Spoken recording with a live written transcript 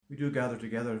We do gather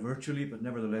together virtually, but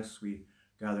nevertheless we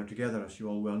gather together, as you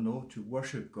all well know, to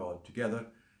worship God together.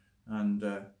 And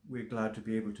we're glad to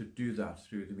be able to do that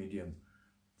through the medium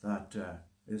that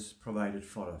is provided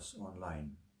for us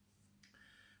online.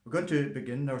 We're going to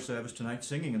begin our service tonight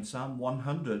singing in Psalm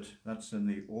 100. That's in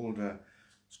the old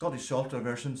Scottish Psalter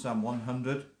version, Psalm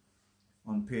 100,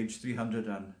 on page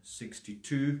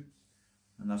 362.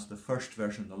 And that's the first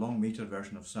version, the long metre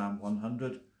version of Psalm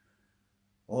 100.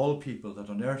 All people that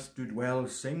on earth do dwell,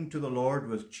 sing to the Lord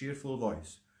with cheerful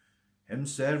voice. Him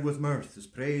serve with mirth, his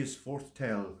praise forth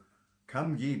tell.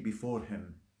 Come ye before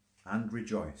him and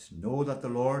rejoice. Know that the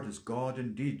Lord is God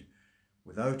indeed.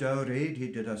 Without our aid he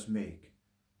did us make.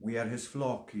 We are his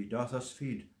flock, he doth us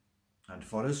feed, and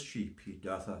for his sheep he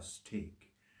doth us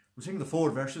take. We'll sing the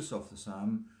 4 verses of the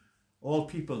psalm. All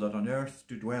people that on earth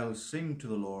do dwell, sing to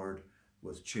the Lord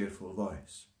with cheerful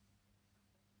voice.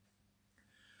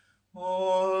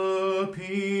 All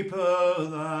people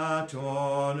that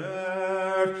on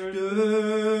earth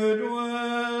do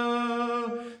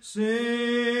dwell,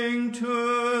 sing to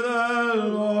the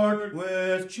Lord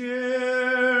with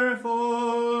cheerful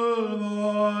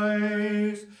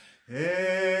voice.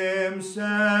 Him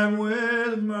serve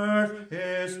with mirth,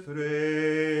 his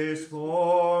praise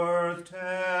forth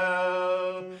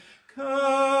tell.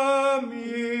 Come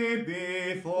ye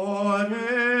before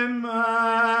him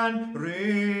and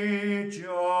rejoice.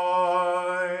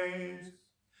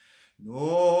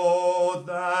 Know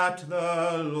that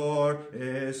the Lord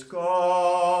is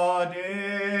God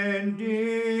indeed.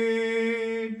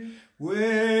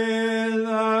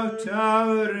 Without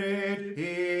our aid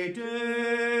he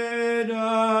did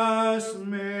us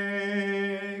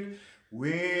make.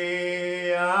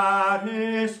 We are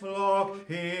his flock,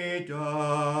 he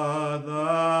doth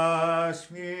us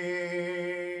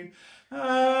feed,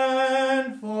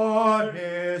 and for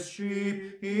his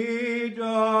sheep he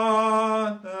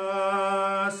doth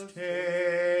us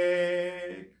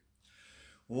take.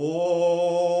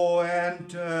 Oh,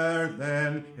 enter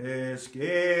then his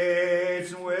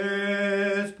gates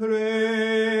with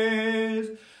praise,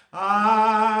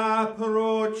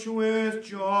 approach with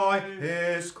joy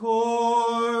his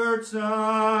courts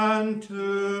unto.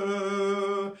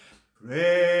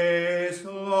 Praise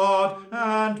the Lord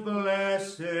and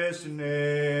bless his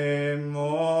name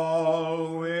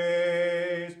always,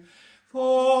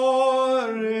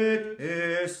 for it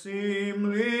is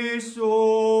seemly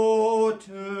so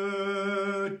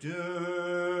to do.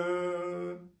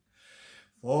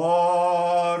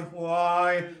 For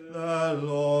why the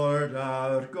Lord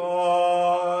our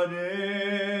God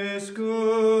is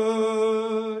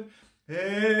good,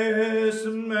 his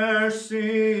mercy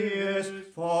is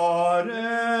forever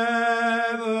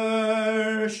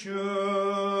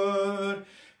sure,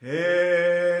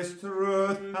 his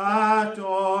truth at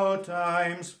all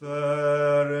times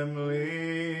firmly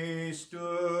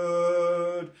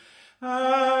stood,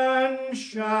 and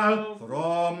shall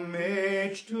from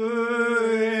age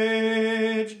to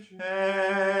age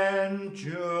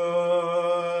endure.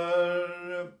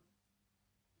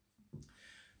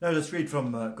 Now let's read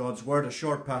from God's Word, a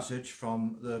short passage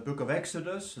from the book of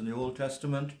Exodus in the Old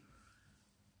Testament,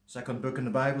 second book in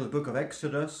the Bible, the book of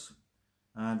Exodus,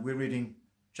 and we're reading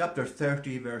chapter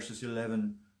 30, verses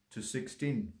 11 to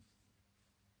 16.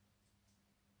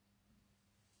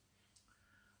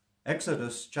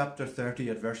 Exodus chapter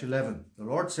 30 at verse 11. The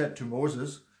Lord said to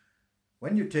Moses,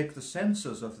 When you take the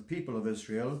census of the people of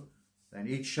Israel, then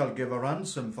each shall give a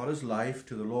ransom for his life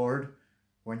to the Lord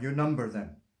when you number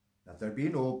them, that there be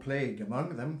no plague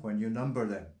among them when you number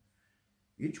them.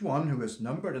 Each one who is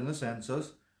numbered in the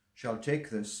census shall give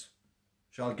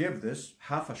this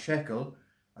half a shekel,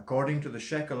 according to the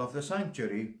shekel of the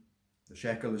sanctuary. The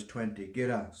shekel is 20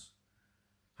 gerahs.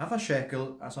 Half a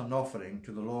shekel as an offering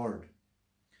to the Lord.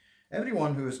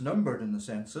 Everyone who is numbered in the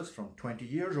census from 20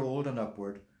 years old and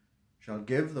upward shall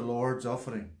give the Lord's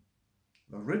offering.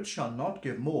 The rich shall not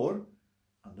give more,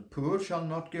 and the poor shall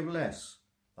not give less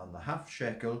than the half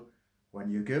shekel when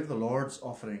you give the Lord's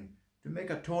offering to make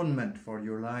atonement for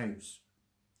your lives.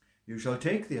 You shall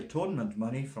take the atonement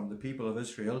money from the people of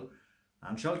Israel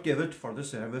and shall give it for the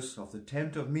service of the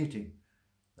tent of meeting,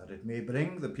 that it may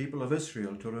bring the people of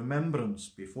Israel to remembrance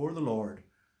before the Lord,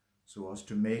 so as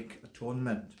to make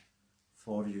atonement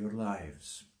for your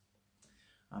lives.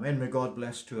 Amen. May God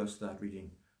bless to us that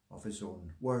reading of his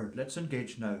own word. Let's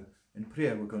engage now in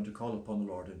prayer. We're going to call upon the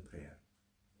Lord in prayer.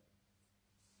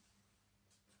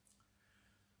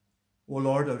 O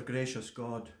Lord, our gracious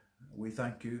God, we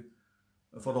thank you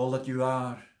for all that you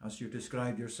are, as you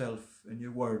describe yourself in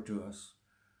your word to us.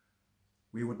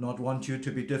 We would not want you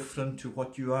to be different to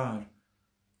what you are,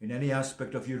 in any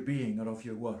aspect of your being or of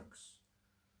your works.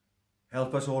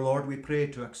 Help us, O Lord, we pray,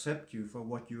 to accept you for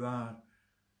what you are,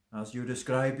 as you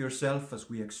describe yourself, as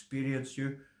we experience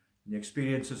you in the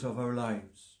experiences of our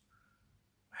lives.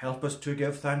 Help us to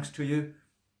give thanks to you,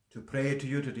 to pray to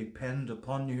you, to depend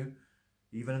upon you,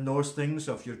 even in those things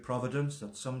of your providence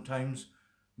that sometimes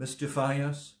mystify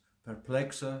us,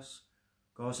 perplex us,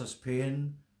 cause us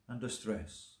pain and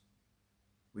distress.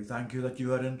 We thank you that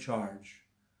you are in charge,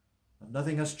 that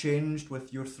nothing has changed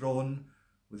with your throne,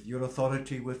 with your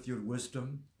authority, with your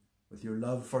wisdom, with your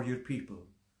love for your people.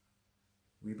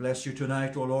 We bless you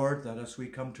tonight, O Lord, that as we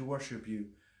come to worship you,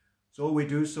 so we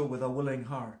do so with a willing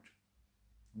heart.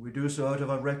 We do so out of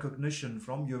a recognition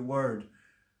from your word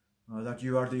that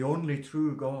you are the only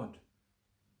true God,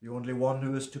 the only one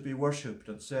who is to be worshipped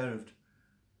and served,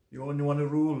 the only one who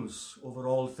rules over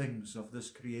all things of this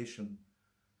creation.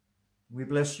 We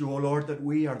bless you, O Lord, that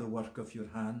we are the work of your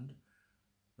hand,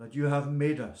 that you have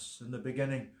made us in the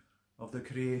beginning of the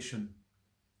creation,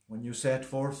 when you set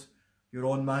forth your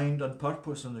own mind and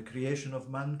purpose in the creation of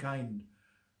mankind,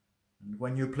 and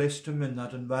when you placed him in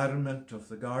that environment of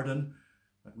the garden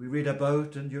that we read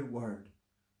about in your word,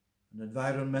 an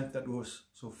environment that was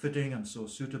so fitting and so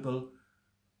suitable,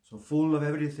 so full of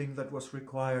everything that was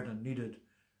required and needed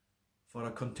for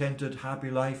a contented, happy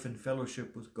life in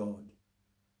fellowship with God.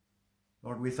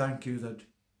 Lord, we thank you that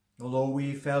although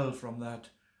we fell from that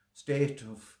state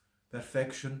of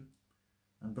perfection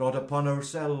and brought upon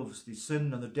ourselves the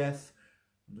sin and the death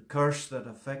and the curse that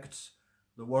affects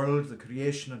the world, the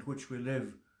creation in which we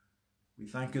live, we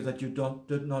thank you that you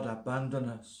did not abandon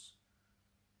us.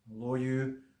 Although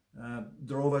you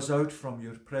drove us out from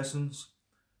your presence,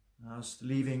 as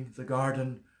leaving the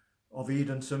Garden of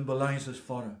Eden symbolizes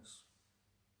for us.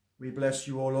 We bless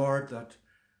you, O Lord, that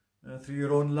through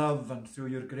your own love and through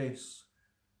your grace,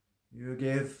 you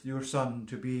gave your Son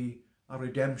to be a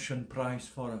redemption price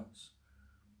for us,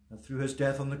 that through his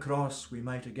death on the cross we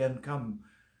might again come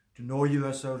to know you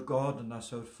as our God and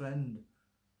as our friend,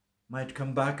 might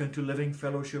come back into living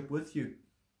fellowship with you,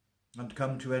 and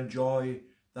come to enjoy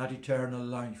that eternal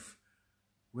life,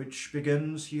 which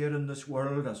begins here in this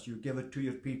world as you give it to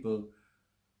your people,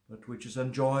 but which is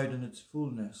enjoyed in its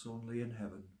fullness only in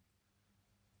heaven.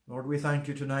 Lord, we thank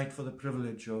you tonight for the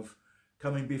privilege of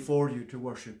coming before you to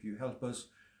worship you. Help us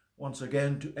once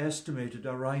again to estimate it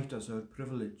aright as our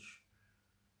privilege.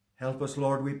 Help us,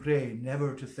 Lord, we pray,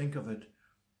 never to think of it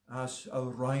as our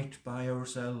right by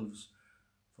ourselves,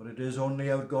 for it is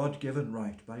only our God-given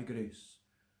right by grace.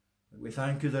 But we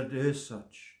thank you that it is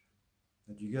such,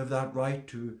 that you give that right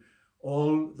to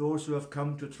all those who have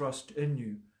come to trust in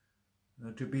you,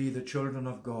 to be the children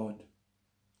of God,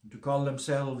 and to call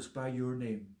themselves by your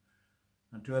name,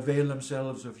 and to avail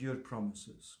themselves of your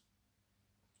promises.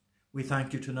 We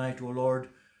thank you tonight, O Lord,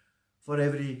 for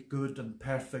every good and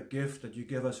perfect gift that you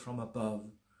give us from above.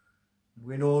 And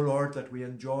we know, Lord, that we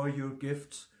enjoy your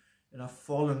gifts in a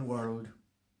fallen world,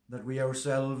 that we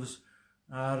ourselves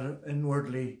are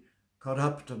inwardly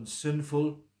corrupt and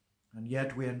sinful, and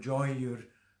yet we enjoy your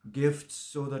gifts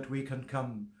so that we can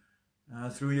come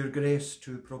through your grace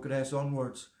to progress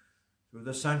onwards through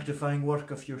the sanctifying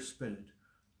work of your Spirit,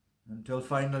 until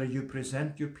finally you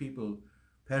present your people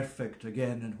perfect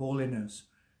again in holiness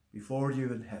before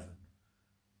you in heaven.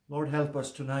 Lord, help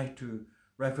us tonight to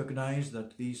recognize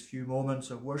that these few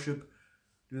moments of worship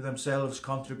do themselves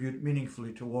contribute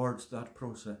meaningfully towards that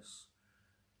process,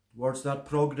 towards that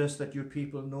progress that your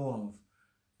people know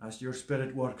of as your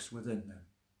Spirit works within them.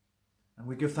 And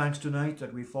we give thanks tonight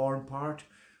that we form part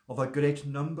of a great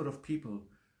number of people,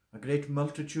 a great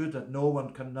multitude that no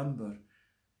one can number,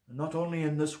 and not only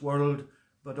in this world,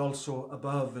 but also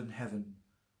above in heaven.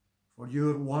 For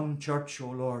your one church, O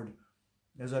Lord,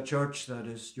 is a church that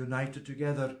is united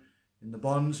together in the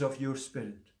bonds of your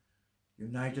Spirit,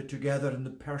 united together in the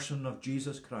person of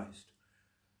Jesus Christ.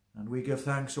 And we give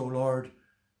thanks, O Lord,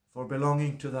 for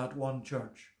belonging to that one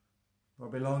church, for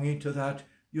belonging to that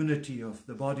unity of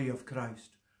the body of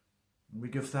Christ. And we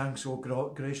give thanks, O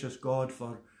gracious God,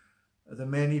 for the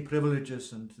many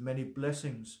privileges and the many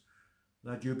blessings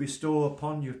that you bestow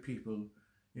upon your people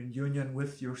in union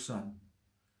with your Son.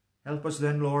 Help us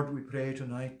then, Lord, we pray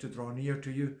tonight, to draw near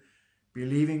to you,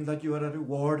 believing that you are a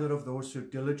rewarder of those who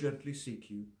diligently seek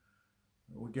you.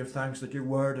 We give thanks that your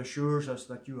word assures us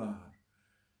that you are.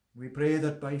 We pray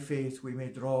that by faith we may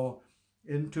draw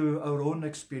into our own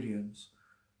experience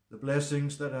the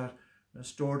blessings that are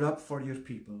stored up for your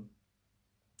people.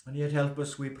 And yet help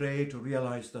us, we pray, to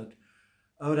realize that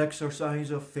our exercise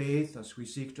of faith, as we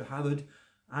seek to have it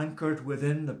anchored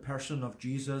within the person of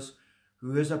Jesus,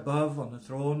 who is above on the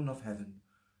throne of heaven,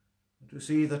 to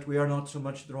see that we are not so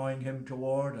much drawing him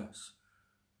toward us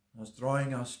as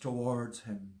drawing us towards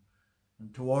him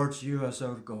and towards you as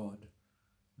our God,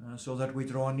 so that we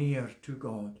draw near to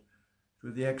God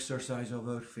through the exercise of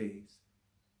our faith.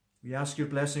 We ask your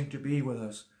blessing to be with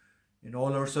us in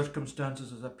all our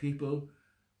circumstances as a people.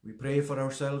 We pray for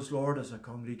ourselves, Lord, as a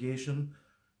congregation,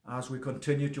 as we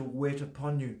continue to wait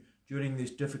upon you during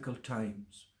these difficult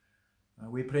times.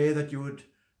 We pray that you would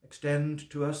extend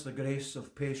to us the grace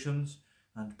of patience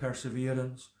and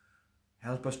perseverance.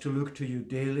 Help us to look to you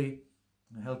daily.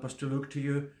 Help us to look to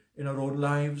you in our own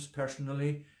lives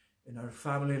personally, in our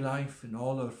family life, in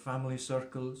all our family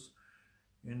circles,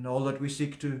 in all that we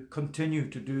seek to continue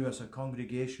to do as a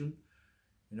congregation,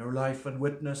 in our life and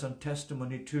witness and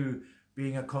testimony to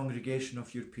being a congregation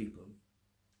of your people.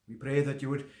 We pray that you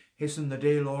would hasten the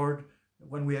day, Lord,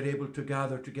 when we are able to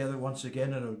gather together once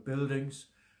again in our buildings,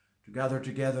 to gather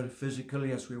together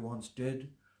physically as we once did.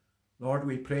 Lord,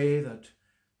 we pray that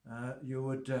you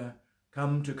would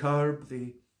come to curb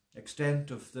the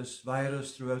extent of this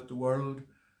virus throughout the world.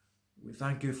 We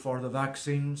thank you for the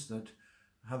vaccines that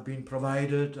have been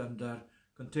provided and are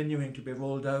continuing to be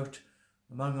rolled out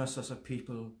among us as a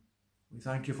people. We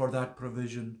thank you for that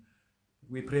provision.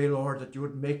 We pray, Lord, that you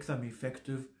would make them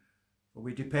effective, for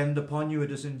we depend upon you.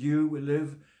 It is in you we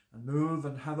live and move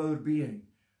and have our being,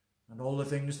 and all the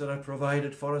things that are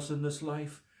provided for us in this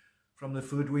life, from the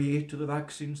food we eat to the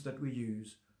vaccines that we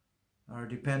use, are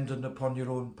dependent upon your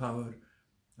own power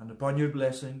and upon your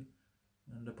blessing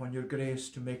and upon your grace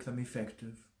to make them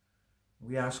effective.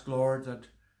 We ask, Lord, that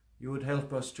you would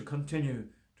help us to continue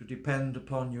to depend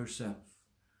upon yourself.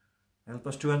 Help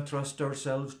us to entrust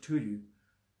ourselves to you.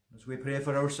 As we pray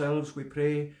for ourselves, we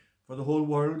pray for the whole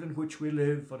world in which we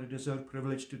live, for it is our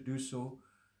privilege to do so.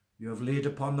 You have laid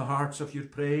upon the hearts of your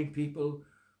praying people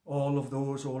all of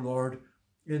those, O Lord,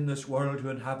 in this world who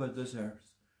inhabit this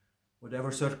earth.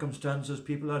 Whatever circumstances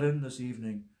people are in this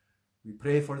evening, we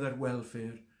pray for their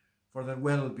welfare, for their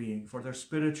well-being, for their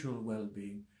spiritual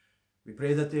well-being. We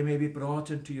pray that they may be brought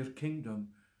into your kingdom,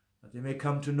 that they may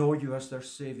come to know you as their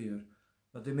Saviour,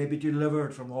 that they may be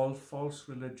delivered from all false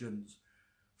religions,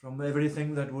 from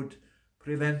everything that would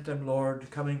prevent them, Lord,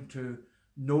 coming to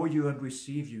know you and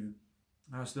receive you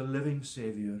as the living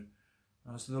Saviour,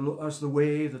 as the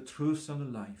way, the truth, and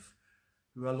the life,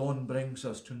 who alone brings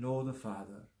us to know the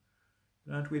Father.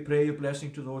 Grant, we pray, your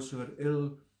blessing to those who are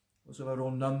ill, those of our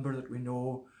own number that we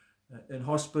know, in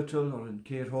hospital or in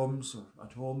care homes or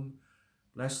at home.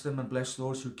 Bless them and bless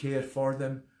those who care for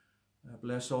them.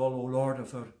 Bless all, O Lord,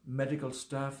 of our medical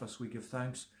staff as we give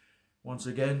thanks once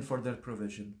again for their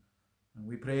provision. And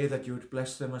we pray that you would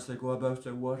bless them as they go about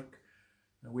their work.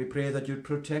 And we pray that you'd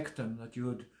protect them, that you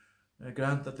would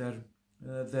grant that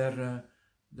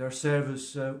their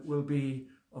service will be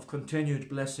of continued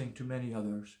blessing to many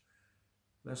others.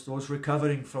 Bless those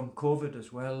recovering from COVID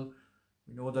as well.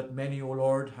 We know that many, O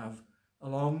Lord, have a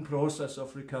long process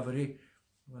of recovery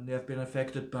when they have been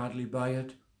affected badly by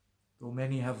it, though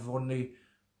many have only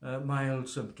mild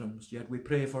symptoms. Yet we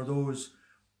pray for those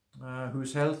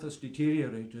whose health has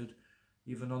deteriorated,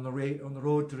 even on the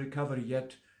road to recovery,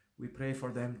 yet we pray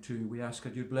for them too. We ask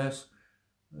that you bless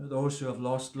those who have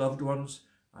lost loved ones,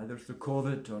 either through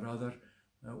COVID or other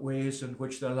ways in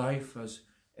which their life has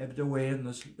ebbed away in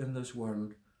this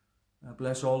world.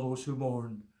 Bless all those who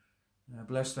mourn.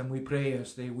 Bless them, we pray,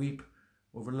 as they weep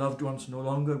over loved ones no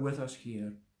longer with us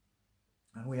here.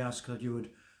 And we ask that you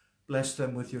would bless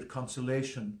them with your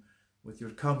consolation, with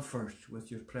your comfort,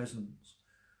 with your presence.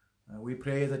 We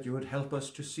pray that you would help us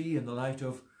to see, in the light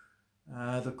of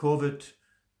the COVID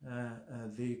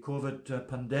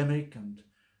pandemic and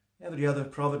every other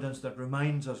providence that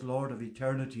reminds us, Lord, of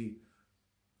eternity.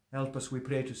 Help us, we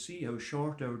pray, to see how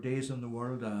short our days in the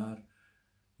world are.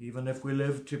 Even if we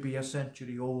live to be a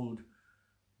century old,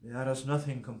 they are as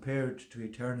nothing compared to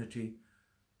eternity.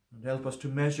 And help us to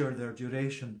measure their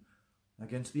duration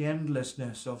against the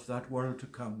endlessness of that world to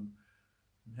come.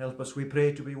 And help us, we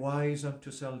pray, to be wise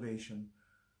unto salvation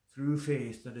through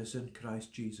faith that is in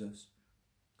Christ Jesus.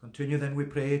 Continue then, we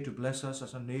pray, to bless us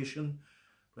as a nation.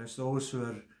 Bless those who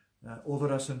are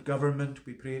over us in government.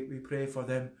 We pray for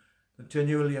them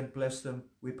continually, and bless them,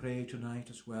 we pray, tonight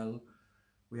as well.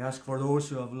 We ask for those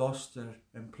who have lost their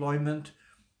employment,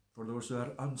 for those who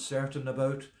are uncertain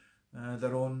about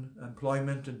their own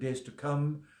employment in days to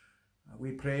come.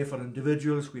 We pray for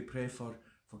individuals. We pray for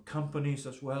companies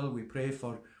as well. We pray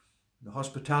for the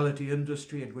hospitality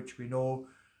industry, in which we know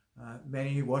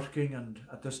many working and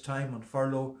at this time on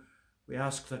furlough. We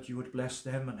ask that you would bless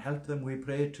them and help them, we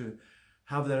pray, to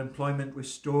have their employment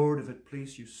restored, if it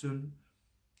please you soon.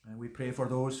 And we pray for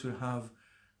those who have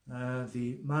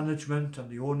the management and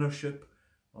the ownership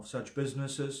of such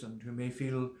businesses, and who may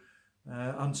feel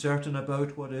uncertain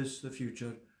about what is the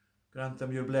future. Grant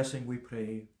them your blessing, we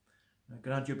pray.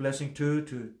 Grant your blessing too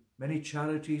to many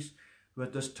charities who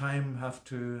at this time have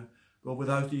to go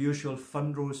without the usual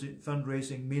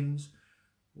fundraising means.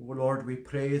 O Lord, we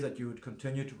pray that you would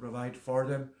continue to provide for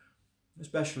them,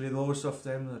 especially those of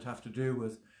them that have to do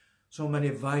with so many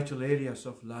vital areas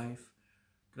of life.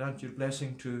 Grant your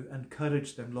blessing to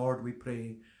encourage them, Lord, we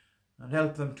pray, and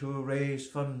help them to raise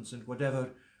funds in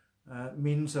whatever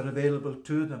means are available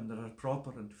to them that are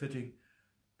proper and fitting.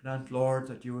 Grant, Lord,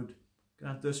 that you would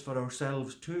grant this for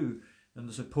ourselves too in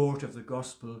the support of the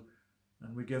gospel,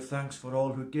 and we give thanks for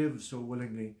all who give so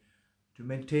willingly to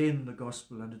maintain the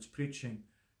gospel and its preaching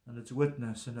and its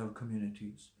witness in our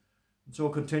communities. And so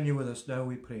continue with us now,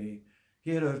 we pray.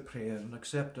 Hear our prayer and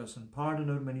accept us and pardon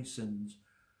our many sins.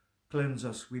 Cleanse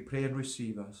us, we pray, and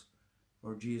receive us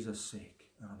for Jesus'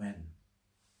 sake. Amen.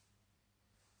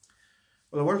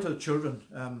 Well, a word to the children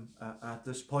at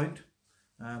this point.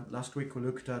 Last week we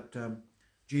looked at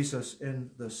Jesus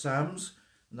in the Psalms,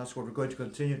 and that's what we're going to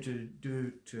continue to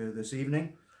do to this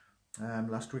evening.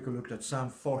 Last week we looked at Psalm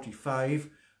 45,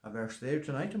 a verse there.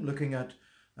 Tonight I'm looking at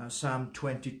Psalm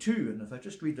 22, and if I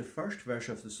just read the first verse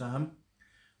of the psalm: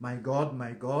 my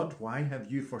God, why have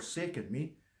you forsaken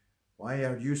me? Why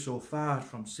are you so far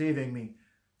from saving me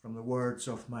from the words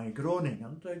of my groaning?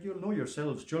 And you'll know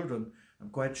yourselves, children, I'm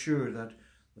quite sure that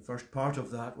the first part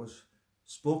of that was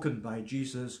spoken by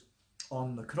Jesus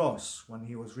on the cross when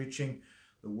he was reaching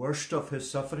the worst of his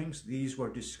sufferings. These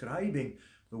were describing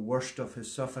the worst of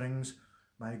his sufferings.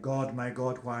 My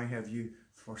God, why have you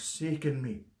forsaken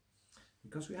me?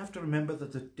 Because we have to remember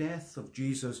that the death of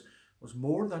Jesus was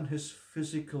more than his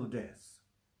physical death.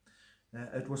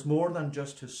 It was more than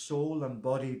just his soul and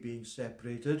body being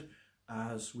separated,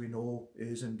 as we know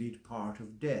is indeed part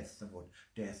of death and what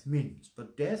death means.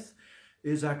 But death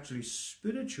is actually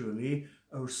spiritually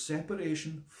our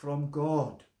separation from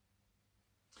God.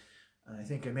 And I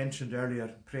think I mentioned earlier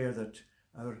in prayer that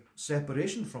our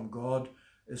separation from God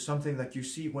is something that you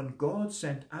see when God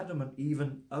sent Adam and Eve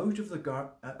out of the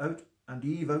Garden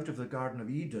of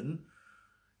Eden.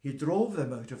 He drove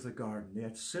them out of the garden. They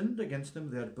had sinned against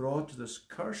him. They had brought this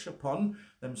curse upon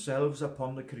themselves,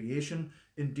 upon the creation,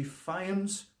 in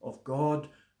defiance of God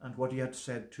and what he had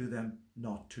said to them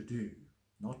not to do.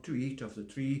 Not to eat of the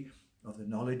tree of the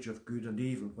knowledge of good and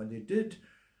evil. When they did,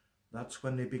 that's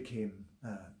when they became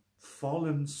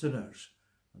fallen sinners.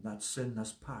 And that sin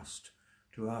has passed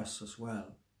to us as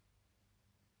well.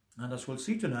 And as we'll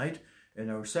see tonight in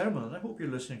our sermon, and I hope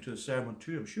you're listening to the sermon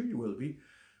too, I'm sure you will be,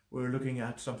 we're looking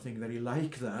at something very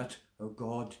like that, how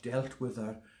God dealt with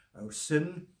our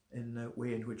sin in the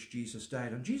way in which Jesus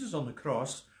died. And Jesus on the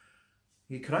cross,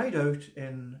 he cried out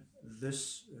in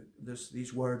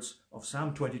these words of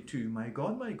Psalm 22, my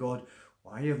God,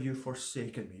 why have you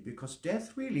forsaken me? Because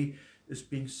death really is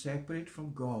being separate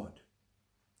from God.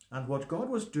 And what God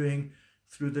was doing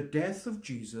through the death of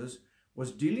Jesus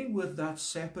was dealing with that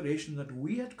separation that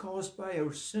we had caused by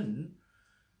our sin,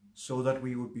 so that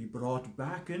we would be brought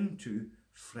back into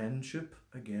friendship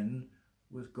again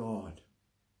with God.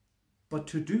 But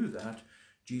to do that,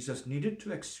 Jesus needed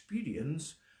to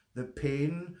experience the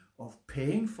pain of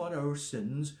paying for our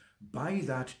sins by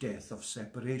that death of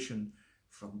separation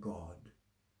from God.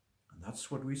 And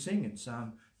that's what we sing in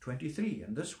Psalm 23.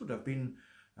 And this would have been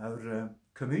our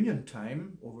communion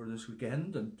time over this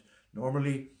weekend. And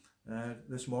normally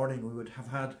this morning we would have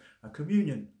had a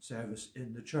communion service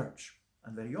in the church.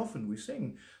 And very often we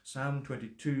sing Psalm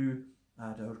 22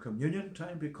 at our communion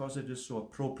time because it is so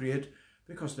appropriate,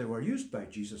 because they were used by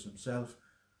Jesus himself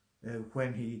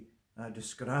when he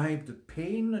described the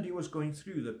pain that he was going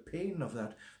through, the pain of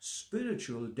that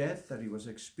spiritual death that he was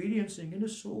experiencing in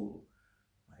his soul.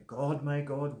 My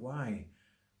God, why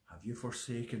have you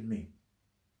forsaken me?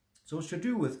 So it's to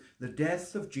do with the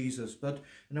death of Jesus, but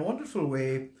in a wonderful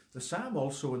way, the psalm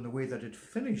also, in the way that it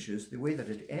finishes, the way that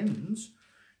it ends,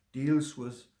 deals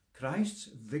with Christ's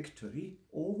victory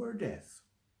over death.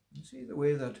 You see the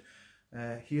way that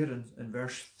here in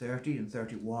verse 30 and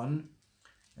 31,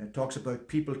 it talks about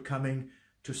people coming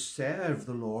to serve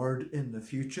the Lord in the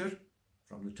future.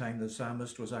 From the time the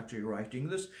psalmist was actually writing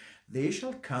this, they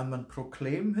shall come and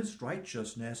proclaim his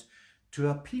righteousness to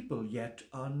a people yet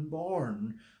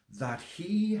unborn, that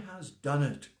he has done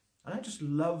it. And I just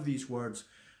love these words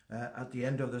at the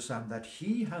end of the psalm, that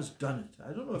he has done it.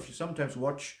 I don't know if you sometimes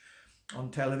watch on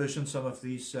television some of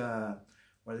these,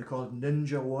 what they call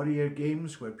ninja warrior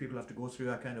games, where people have to go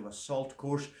through a kind of assault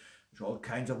course. There's all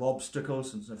kinds of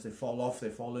obstacles, and if they fall off, they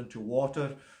fall into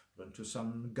water. into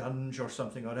some gunge or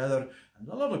something or other. And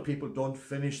a lot of people don't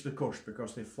finish the course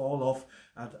because they fall off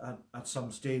at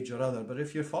some stage or other. But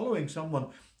if you're following someone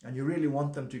and you really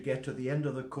want them to get to the end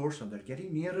of the course and they're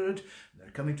getting nearer it,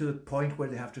 they're coming to the point where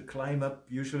they have to climb up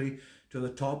usually to the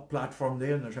top platform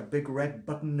there, and there's a big red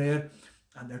button there,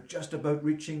 and they're just about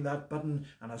reaching that button,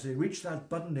 and as they reach that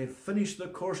button they finish the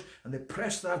course and they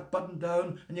press that button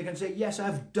down, and you can say, yes,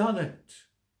 I've done it.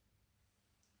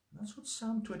 That's what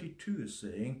Psalm 22 is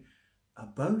saying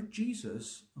about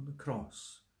Jesus on the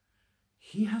cross.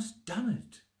 He has done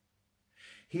it.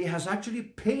 He has actually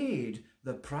paid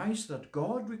the price that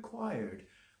God required,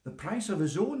 the price of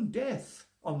his own death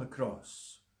on the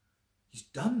cross. He's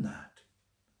done that.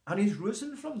 And he's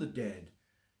risen from the dead.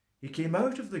 He came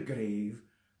out of the grave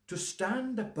to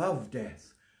stand above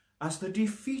death as the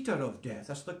defeater of death,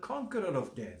 as the conqueror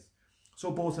of death. So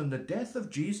both in the death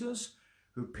of Jesus,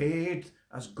 who paid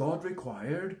as God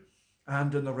required,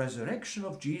 and in the resurrection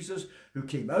of Jesus, who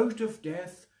came out of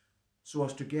death so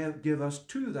as to give us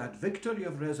to that victory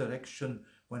of resurrection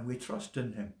when we trust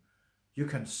in him, you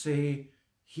can say,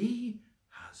 he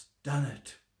has done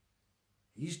it.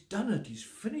 He's done it. He's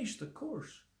finished the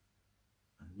course.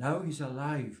 And now he's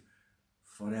alive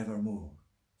forevermore.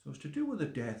 So it's to do with the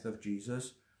death of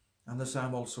Jesus, and the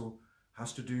psalm also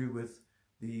has to do with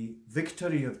the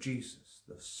victory of Jesus,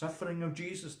 the suffering of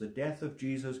Jesus, the death of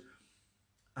Jesus,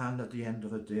 and at the end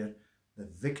of it there, the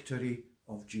victory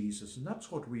of Jesus. And that's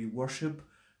what we worship.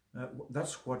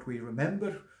 That's what we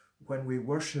remember when we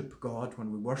worship God,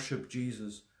 when we worship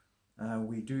Jesus.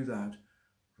 We do that,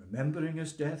 remembering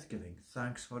his death, giving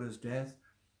thanks for his death,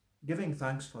 giving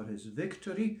thanks for his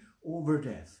victory over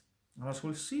death. And as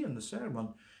we'll see in the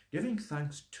sermon, giving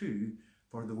thanks too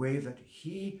for the way that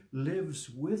he lives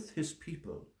with his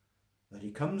people, that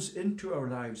he comes into our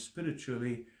lives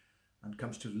spiritually and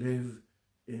comes to live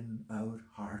in our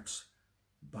hearts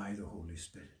by the Holy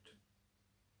Spirit.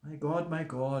 My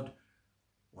God,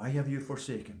 why have you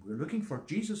forsaken? We're looking for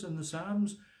Jesus in the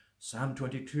Psalms. Psalm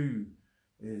 22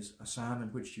 is a psalm in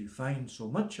which you find so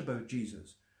much about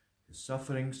Jesus, his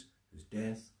sufferings, his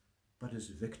death, but his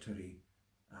victory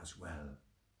as well.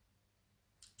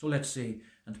 So let's say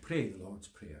and pray the Lord's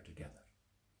Prayer together.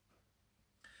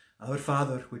 Our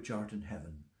Father, which art in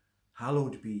heaven,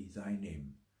 hallowed be thy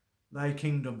name. Thy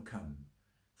kingdom come,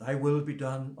 thy will be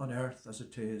done on earth as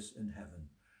it is in heaven.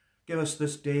 Give us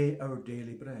this day our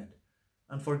daily bread,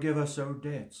 and forgive us our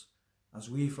debts, as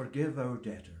we forgive our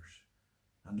debtors.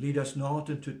 And lead us not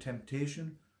into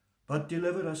temptation, but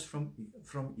deliver us from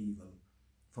evil.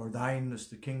 For thine is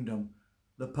the kingdom,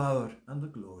 the power, and the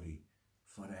glory,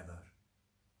 forever.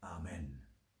 Amen.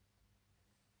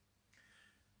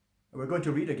 We're going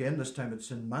to read again, this time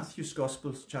it's in Matthew's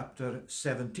Gospel, chapter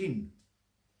 17.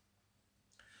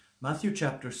 Matthew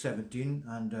chapter 17,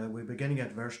 and we're beginning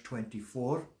at verse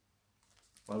 24.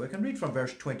 Well, we can read from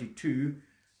verse 22,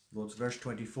 though it's verse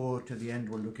 24 to the end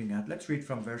we're looking at. Let's read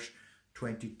from verse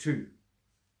 22.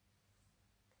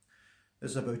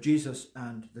 This is about Jesus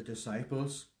and the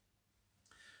disciples.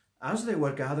 As they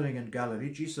were gathering in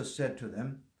Galilee, Jesus said to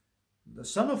them, "The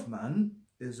Son of Man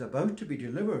is about to be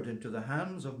delivered into the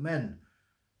hands of men,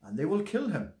 and they will kill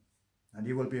him, and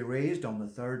he will be raised on the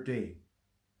third day."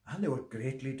 And they were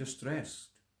greatly distressed.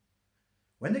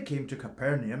 When they came to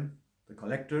Capernaum, the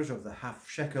collectors of the half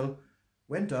shekel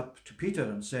went up to Peter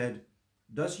and said,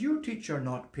 "Does your teacher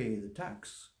not pay the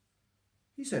tax?"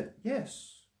 He said,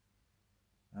 "Yes."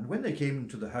 And when they came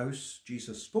to the house,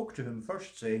 Jesus spoke to him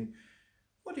first, saying,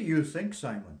 "What do you think,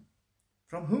 Simon?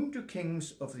 From whom do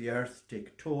kings of the earth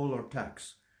take toll or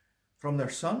tax? From their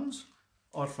sons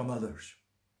or from others?"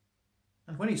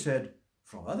 And when he said,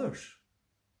 "From others,"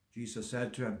 Jesus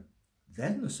said to him,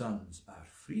 "Then the sons are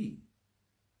free.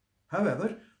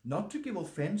 However, not to give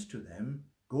offence to them,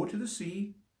 go to the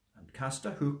sea and cast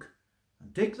a hook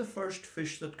and take the first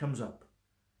fish that comes up.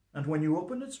 And when you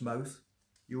open its mouth,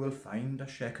 you will find a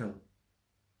shekel.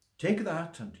 Take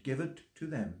that and give it to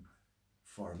them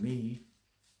for me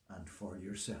and for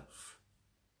yourself."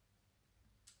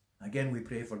 Again, we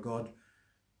pray for God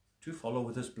to follow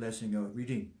with his blessing our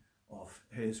reading of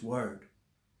his word.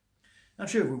 I'm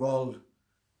sure we've all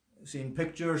seen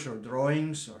pictures or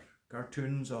drawings or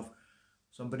cartoons of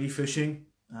somebody fishing,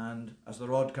 and as the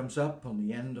rod comes up, on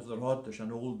the end of the rod there's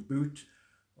an old boot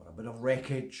or a bit of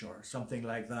wreckage or something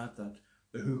like that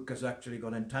the hook has actually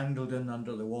got entangled in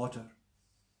under the water.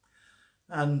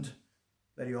 And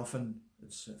very often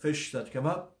it's fish that come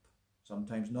up,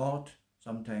 sometimes not,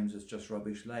 sometimes it's just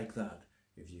rubbish like that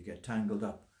if you get tangled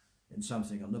up in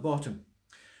something on the bottom.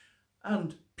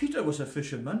 And Peter was a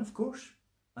fisherman, of course,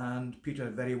 and Peter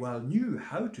very well knew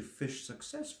how to fish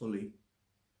successfully.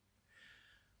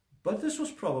 But this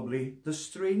was probably the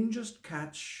strangest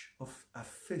catch of a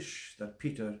fish that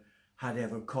Peter had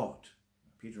ever caught.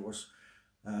 Peter was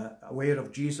aware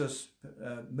of Jesus'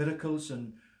 miracles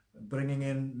and bringing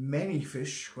in many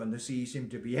fish when the sea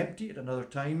seemed to be empty at another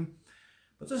time.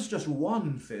 But this is just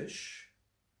one fish,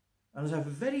 and it's a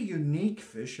very unique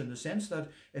fish in the sense that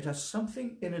it has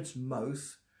something in its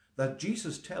mouth that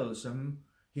Jesus tells him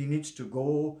he needs to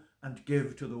go and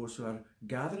give to those who are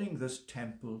gathering this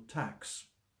temple tax.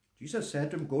 Jesus said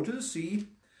to him, go to the sea,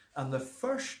 and the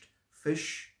first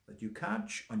fish that you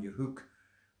catch on your hook,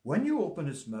 when you open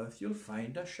its mouth, you'll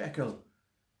find a shekel.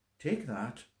 Take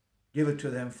that, give it to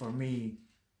them for me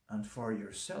and for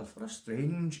yourself. What a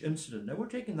strange incident. Now, we're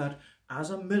taking that as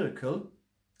a miracle,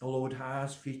 although it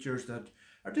has features that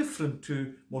are different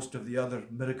to most of the other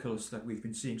miracles that we've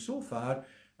been seeing so far,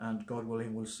 and God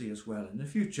willing, we'll see as well in the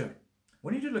future.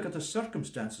 We need to look at the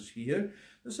circumstances here.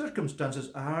 The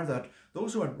circumstances are that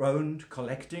those who went round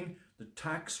collecting the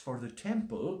tax for the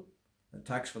temple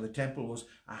was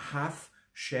a half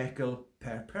shekel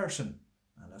per person.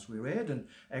 And as we read in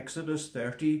Exodus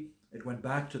 30, it went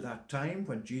back to that time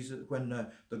when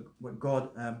God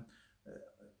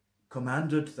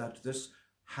commanded that this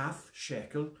half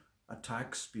shekel, a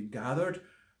tax, be gathered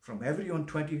from everyone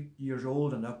 20 years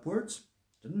old and upwards.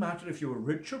 Didn't matter if you were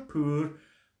rich or poor,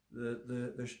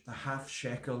 the half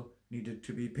shekel needed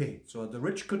to be paid. So the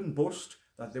rich couldn't boast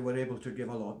that they were able to give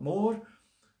a lot more,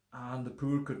 and the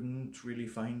poor couldn't really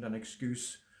find an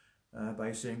excuse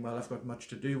by saying, well, I've got much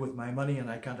to do with my money and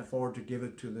I can't afford to give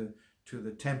it to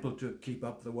the temple to keep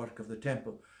up the work of the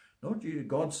temple. No,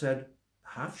 God said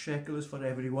half shekel is for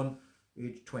everyone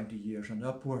aged 20 years and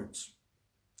upwards.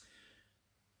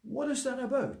 What is that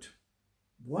about?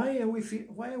 Why are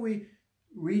we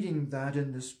reading that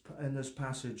in this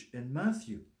passage in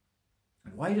Matthew?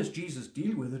 And why does Jesus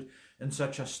deal with it in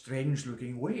such a strange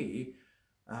looking way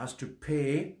as to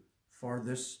pay for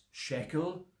this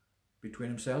shekel between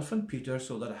himself and Peter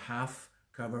so that a half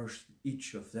covers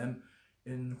each of them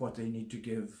in what they need to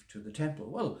give to the temple?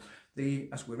 Well,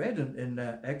 as we read in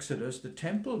Exodus, the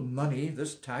temple money,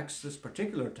 this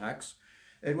particular tax,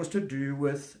 it was to do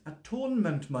with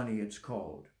atonement money, it's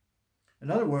called. In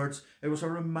other words, it was a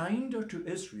reminder to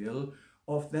Israel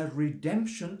of their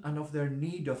redemption and of their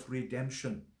need of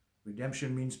redemption.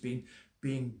 Redemption means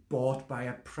being bought by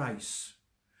a price.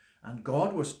 And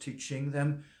God was teaching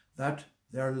them that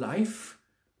their life,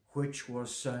 which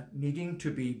was needing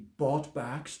to be bought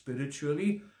back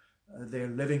spiritually, they're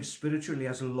living spiritually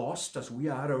as lost as we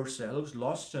are ourselves,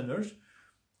 lost sinners.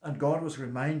 And God was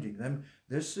reminding them,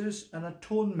 this is an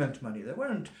atonement money. They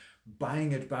weren't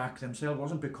buying it back themselves. It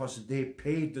wasn't because they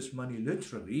paid this money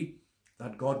literally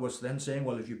that God was then saying,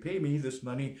 well, if you pay me this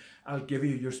money, I'll give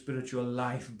you your spiritual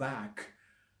life back.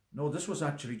 No, this was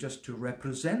actually just to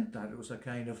represent that. It was a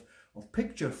kind of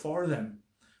picture for them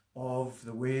of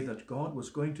the way that God was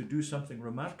going to do something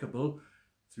remarkable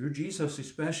through Jesus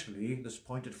especially. This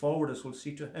pointed forward, as we'll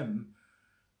see, to him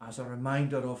as a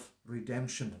reminder of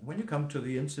redemption. And when you come to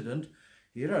the incident,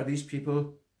 here are these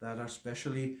people that are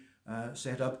specially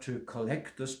set up to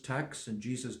collect this tax in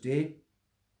Jesus' day.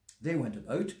 They went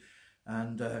about,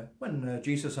 and when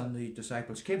Jesus and the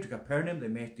disciples came to Capernaum, they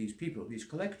met these people, these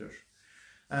collectors.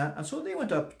 And so they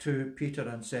went up to Peter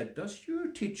and said, does your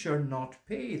teacher not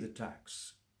pay the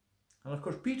tax? And of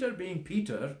course, Peter being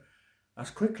Peter,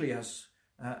 as quickly as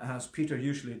Peter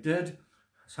usually did,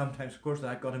 sometimes of course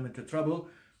that got him into trouble.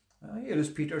 Here is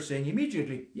Peter saying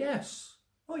immediately, yes.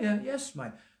 Oh yeah, yes,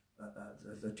 the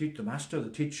master,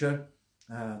 the teacher,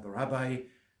 the rabbi,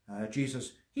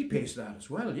 Jesus, he pays that as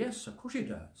well. Yes, of course he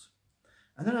does.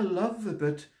 And then I love the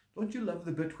bit, don't you love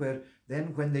the bit where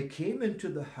then when they came into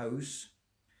the house,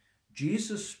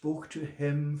 Jesus spoke to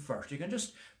him first. You can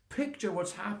just picture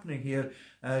what's happening here.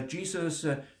 Jesus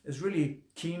is really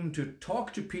keen to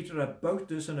talk to Peter about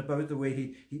this and about the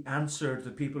way he answered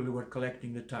the people who were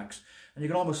collecting the tax. And you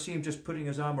can almost see him just putting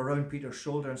his arm around Peter's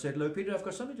shoulder and said, look, Peter, I've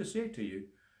got something to say to you.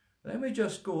 Let me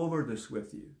just go over this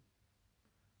with you.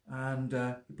 And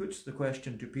he puts the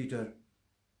question to Peter,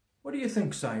 what do you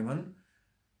think, Simon?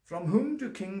 From whom do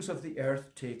kings of the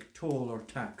earth take toll or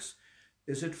tax?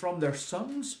 Is it from their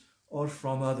sons or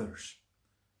from others?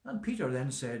 And Peter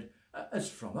then said, it's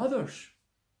from others.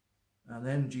 And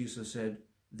then Jesus said,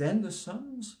 then the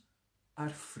sons are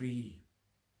free.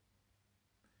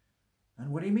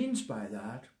 And what he means by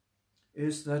that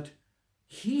is that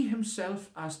he himself,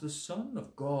 as the Son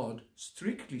of God,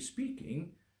 strictly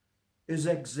speaking, is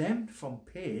exempt from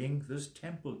paying this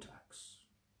temple tax.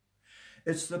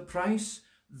 It's the price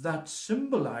that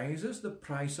symbolizes the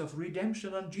price of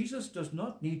redemption, and Jesus does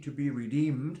not need to be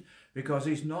redeemed because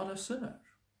he's not a sinner.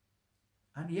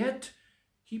 And yet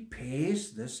he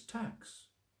pays this tax.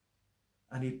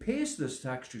 And he pays this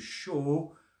tax to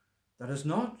show that it's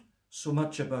not so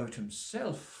much about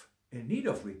himself in need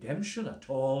of redemption at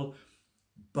all,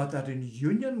 but that in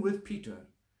union with Peter,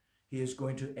 he is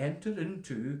going to enter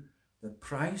into the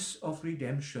price of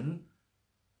redemption,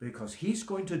 because he's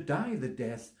going to die the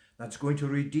death that's going to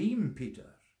redeem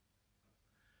Peter.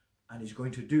 And he's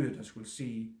going to do it, as we'll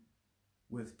see,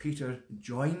 with Peter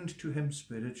joined to him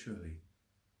spiritually,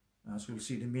 as we'll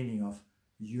see the meaning of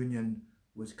union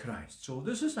with Christ. So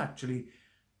this is actually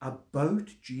about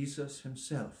Jesus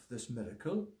himself, this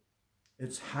miracle.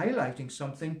 It's highlighting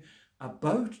something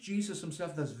about Jesus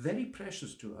himself that's very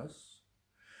precious to us,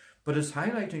 but it's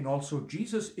highlighting also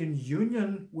Jesus in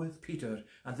union with Peter,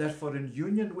 and therefore in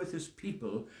union with his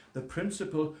people, the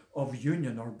principle of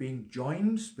union, or being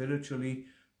joined spiritually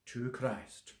to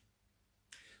Christ.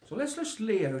 So let's just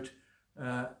lay out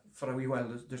for a wee while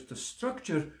the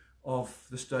structure of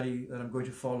the study that I'm going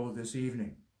to follow this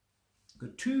evening. The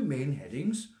two main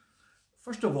headings.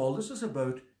 First of all, this is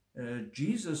about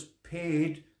Jesus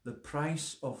paid the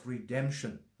price of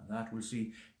redemption, and that we'll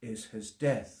see is his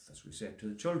death, as we said to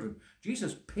the children.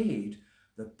 Jesus paid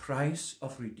the price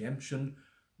of redemption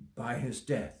by his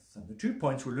death. And the 2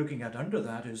 points we're looking at under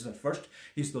that is that first,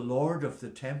 he's the Lord of the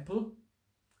temple,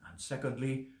 and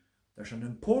secondly, there's an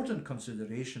important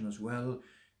consideration as well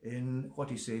in what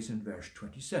he says in verse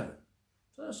 27.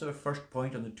 So that's our first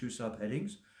point on the 2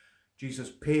 subheadings.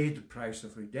 Jesus paid the price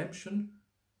of redemption.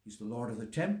 He's the Lord of the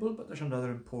temple, but there's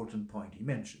another important point he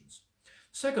mentions.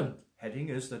 Second heading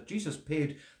is that Jesus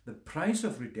paid the price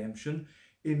of redemption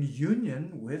in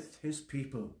union with his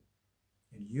people.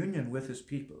 In union with his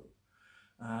people.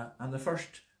 And the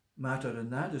first matter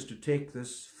in that is to take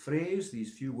this phrase,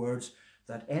 these few words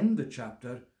that end the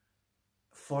chapter,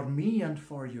 for me and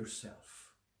for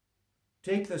yourself.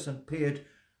 Take this and pay it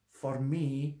for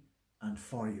me and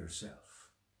for yourself.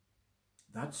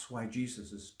 That's why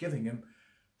Jesus is giving him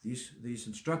these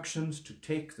instructions to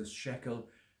take this shekel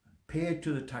and pay it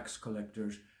to the tax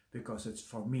collectors, because it's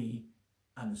for me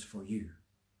and it's for you.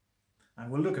 And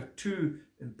we'll look at 2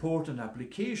 important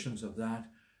applications of that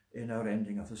in our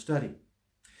ending of the study.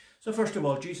 So first of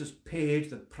all, Jesus paid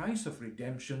the price of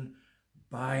redemption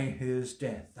by his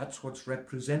death. That's what's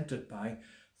represented by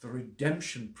the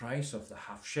redemption price of the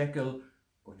half shekel,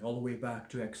 going all the way back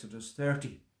to Exodus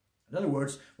 30. In other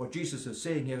words, what Jesus is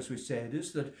saying here, as we said,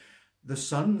 is that the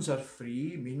sons are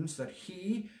free, means that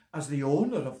he, as the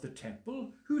owner of the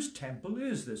temple, whose temple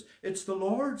is this? It's the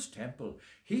Lord's temple.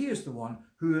 He is the one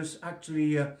who is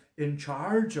actually in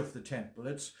charge of the temple.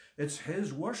 It's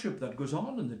his worship that goes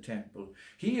on in the temple.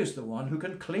 He is the one who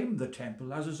can claim the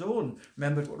temple as his own.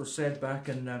 Remember what was said back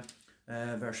in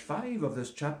verse 5 of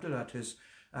this chapter,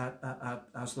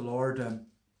 as the Lord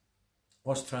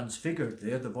was transfigured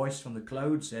there, the voice from the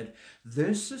cloud said,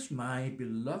 "This is my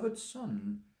beloved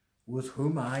Son, with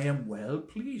whom I am well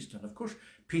pleased." And of course,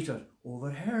 Peter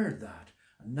overheard that.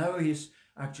 And now he's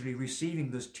actually receiving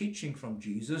this teaching from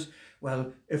Jesus.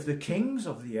 Well, if the kings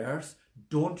of the earth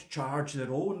don't charge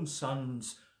their own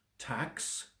sons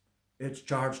tax, it's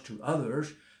charged to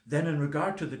others, then in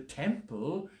regard to the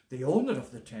temple, the owner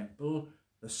of the temple,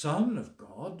 the Son of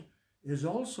God, is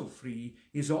also free,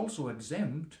 is also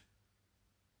exempt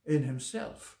in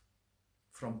himself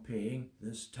from paying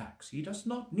this tax. He does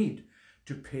not need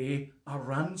to pay a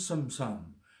ransom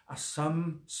sum, a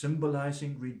sum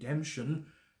symbolizing redemption.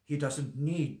 He doesn't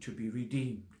need to be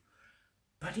redeemed,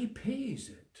 but he pays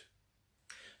it.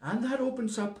 And that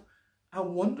opens up a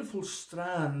wonderful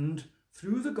strand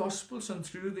through the Gospels and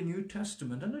through the New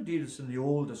Testament, and indeed it's in the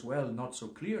Old as well, not so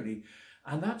clearly.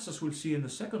 And that's, as we'll see in the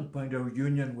second point, our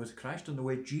union with Christ, and the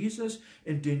way Jesus,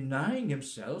 in denying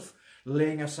himself,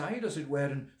 laying aside, as it were,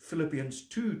 in Philippians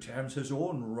 2 terms, his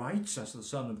own rights as the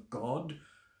Son of God,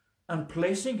 and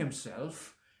placing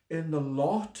himself in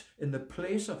the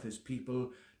place of his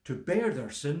people to bear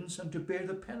their sins and to bear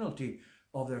the penalty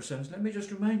of their sins. Let me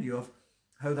just remind you of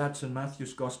how that's in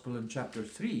Matthew's Gospel in chapter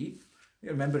 3. You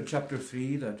remember in chapter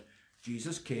 3 that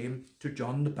Jesus came to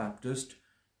John the Baptist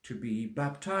to be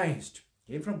baptized.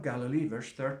 He came from Galilee,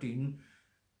 verse 13,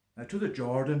 to the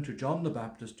Jordan, to John the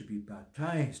Baptist to be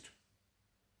baptized.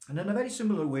 And in a very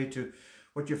similar way to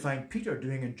what you find Peter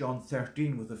doing in John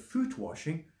 13 with the foot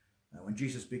washing, when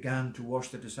Jesus began to wash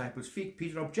the disciples' feet,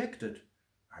 Peter objected.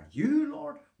 "Are you,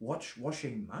 Lord,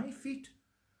 washing my feet?"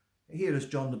 Here is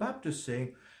John the Baptist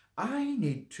saying, "I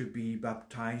need to be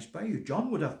baptized by you."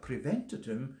 John would have prevented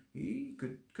him. He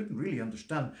couldn't really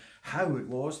understand how it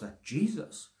was that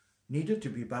Jesus needed to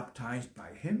be baptized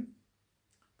by him.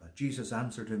 But Jesus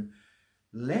answered him,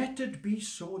 "Let it be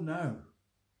so now,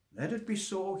 Let it be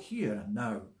so here and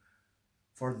now.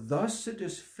 For thus it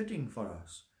is fitting for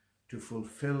us to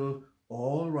fulfill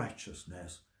all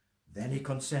righteousness. Then he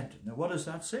consented. Now what is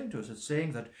that saying to us? It's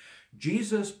saying that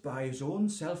Jesus, by his own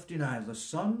self-denial, the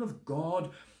Son of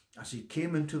God, as he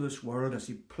came into this world, as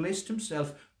he placed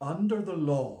himself under the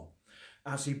law,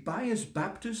 as he by his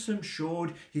baptism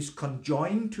showed he's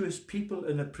conjoined to his people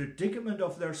in a predicament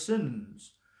of their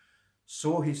sins,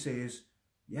 so he says,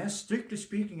 yes, strictly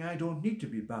speaking, I don't need to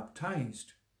be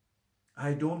baptized.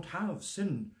 I don't have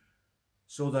sin,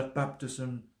 so that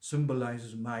baptism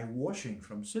symbolizes my washing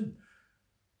from sin.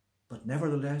 But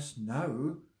nevertheless,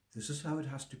 now, this is how it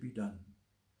has to be done.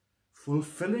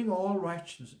 Fulfilling all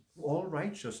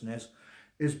righteousness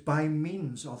is by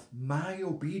means of my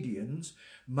obedience,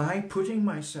 my putting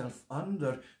myself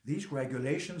under these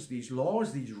regulations, these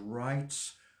laws, these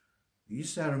rites,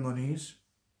 these ceremonies,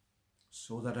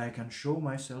 so that I can show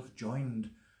myself joined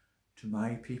to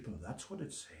my people. That's what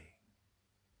it's saying.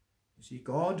 You see,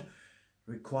 God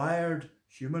required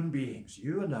human beings,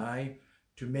 you and I,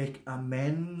 to make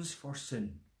amends for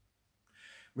sin.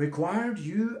 Required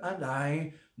you and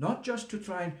I not just to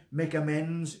try and make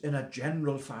amends in a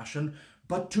general fashion,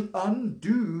 but to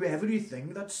undo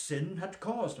everything that sin had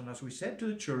caused. And as we said to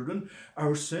the children,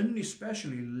 our sin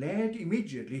especially led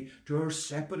immediately to our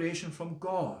separation from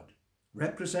God,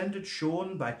 represented,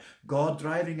 shown by God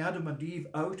driving Adam and Eve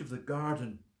out of the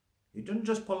garden. He didn't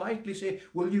just politely say,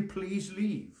 will you please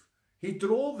leave? He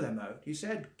drove them out. He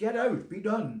said, get out, be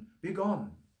done, be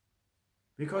gone.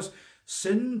 Because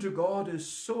sin to God is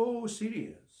so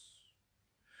serious.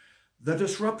 The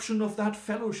disruption of that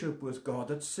fellowship with God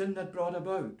that sin had brought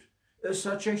about is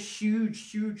such a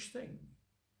huge, huge thing.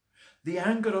 The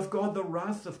anger of God, the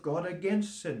wrath of God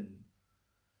against sin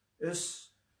is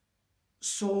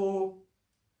so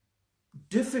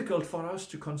difficult for us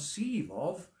to conceive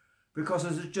of because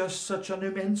it is just such an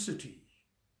immensity.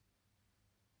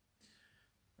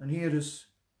 And here is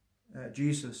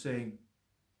Jesus saying,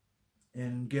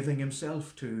 in giving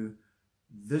himself to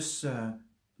this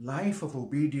life of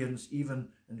obedience, even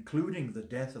including the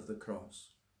death of the cross,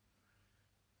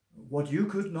 what you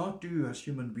could not do as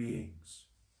human beings,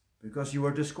 because you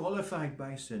were disqualified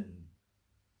by sin,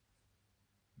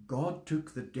 God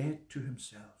took the debt to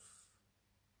himself.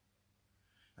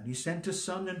 And he sent his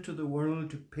Son into the world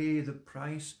to pay the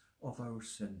price of our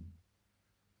sin.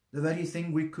 The very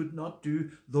thing we could not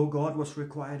do, though God was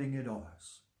requiring it of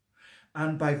us.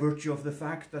 And by virtue of the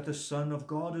fact that the Son of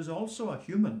God is also a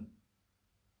human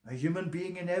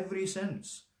being in every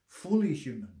sense, fully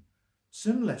human,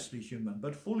 sinlessly human,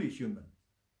 but fully human.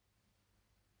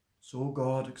 So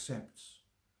God accepts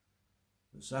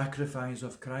the sacrifice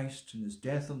of Christ and his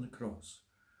death on the cross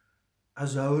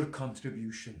as our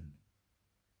contribution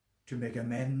to make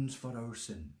amends for our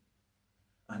sin.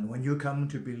 And when you come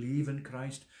to believe in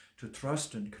Christ, to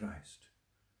trust in Christ,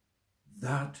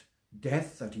 that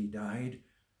death that he died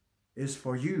is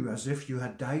for you as if you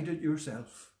had died it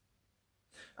yourself.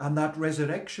 And that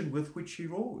resurrection with which he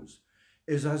rose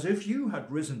is as if you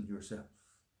had risen yourself.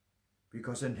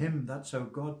 Because in him, that's how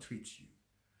God treats you.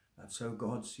 That's how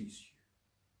God sees you.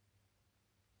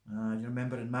 You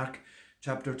remember in Mark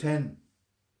chapter 10,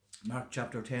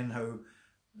 how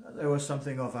there was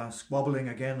something of a squabbling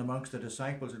again amongst the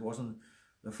disciples. It wasn't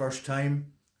the first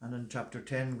time. And in chapter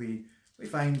 10, we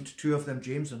find two of them,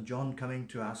 James and John, coming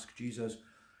to ask Jesus,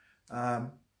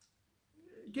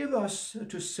 give us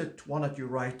to sit one at your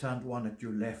right hand, one at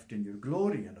your left in your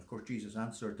glory. And of course, Jesus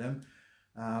answered them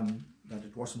that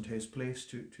it wasn't his place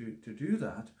to do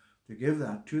that, to give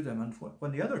that to them. And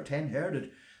when the other 10 heard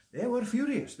it, they were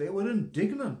furious. They were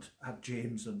indignant at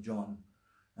James and John.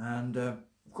 And of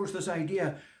course, this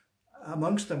idea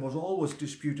amongst them was always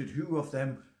disputed who of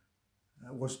them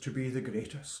was to be the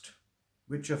greatest,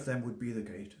 which of them would be the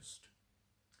greatest.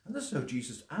 And this is how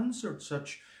Jesus answered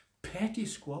such petty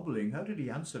squabbling. How did he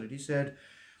answer it? He said,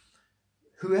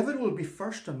 whoever will be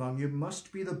first among you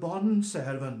must be the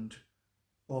bondservant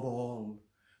of all.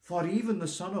 For even the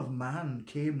Son of Man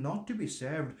came not to be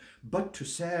served, but to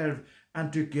serve,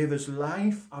 and to give his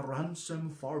life a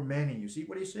ransom for many. You see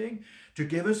what he's saying? To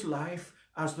give his life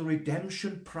as the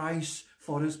redemption price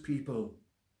for his people.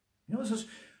 You know, this is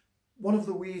one of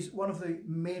the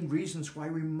main reasons why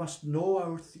we must know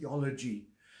our theology.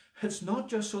 It's not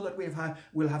just so that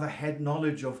we'll have a head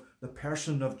knowledge of the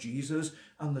person of Jesus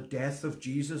and the death of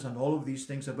Jesus and all of these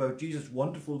things about Jesus,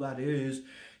 wonderful that is.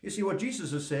 You see, what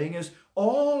Jesus is saying is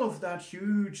all of that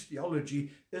huge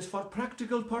theology is for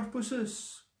practical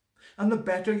purposes. And the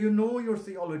better you know your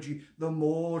theology, the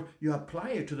more you apply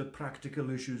it to the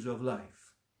practical issues of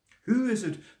life. Who is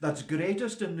it that's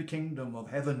greatest in the kingdom of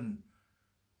heaven?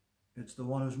 It's the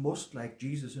one who's most like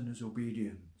Jesus in his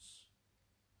obedience,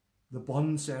 the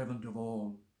bondservant of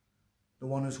all, the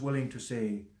one who's willing to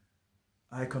say,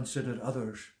 I consider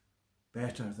others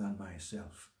better than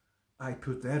myself. I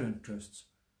put their interests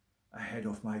ahead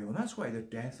of my own. That's why the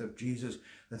death of Jesus,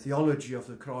 the theology of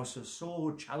the cross, is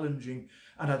so challenging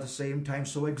and at the same time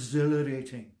so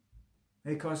exhilarating.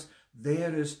 Because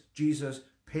there is Jesus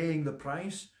paying the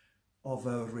price of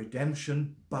our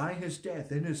redemption by his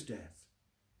death, in his death,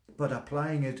 but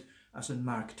applying it, as in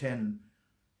Mark 10,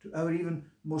 to our even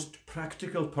most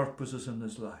practical purposes in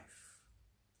this life.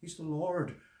 He's the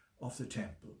Lord of the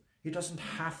temple. He doesn't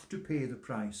have to pay the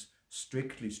price,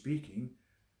 strictly speaking,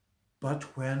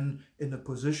 but when in the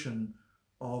position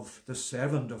of the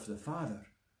servant of the Father,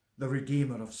 the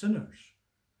Redeemer of sinners,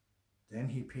 then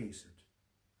he pays it,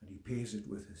 and he pays it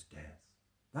with his death.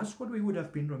 That's what we would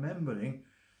have been remembering,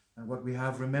 and what we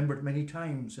have remembered many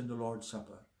times in the Lord's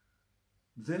Supper.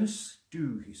 This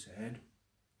do, he said,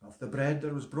 of the bread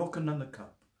that was broken and the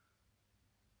cup.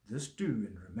 This do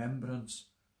in remembrance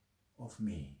of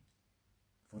me.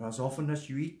 For as often as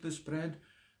you eat this bread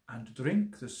and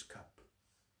drink this cup,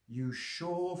 you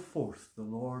show forth the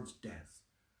Lord's death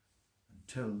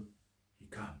until he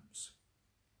comes.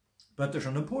 But there's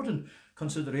an important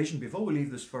consideration before we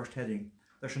leave this first heading.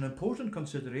 There's an important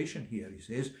consideration here. He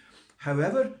says,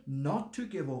 however, not to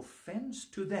give offense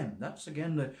to them. That's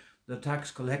again the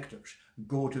tax collectors.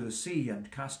 Go to the sea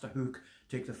and cast a hook,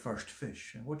 take the first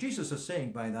fish. And what Jesus is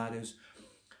saying by that is,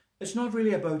 it's not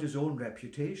really about his own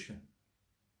reputation.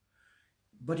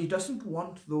 But he doesn't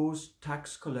want those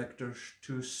tax collectors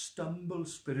to stumble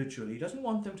spiritually. He doesn't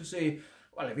want them to say,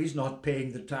 well, if he's not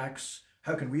paying the tax,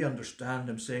 how can we understand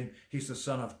him saying he's the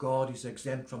Son of God, he's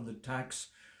exempt from the tax?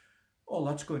 All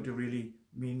that's going to really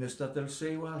mean is that they'll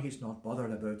say, well, he's not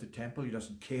bothered about the temple, he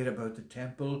doesn't care about the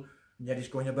temple, and yet he's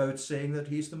going about saying that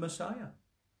he's the Messiah.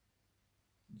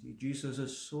 See, Jesus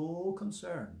is so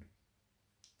concerned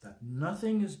that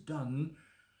nothing is done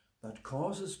that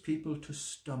causes people to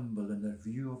stumble in their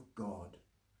view of God,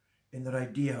 in their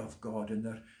idea of God, in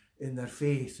their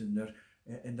faith, in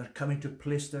their coming to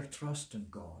place their trust in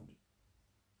God.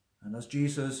 And as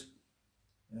Jesus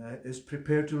is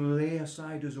prepared to lay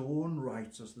aside his own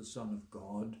rights as the Son of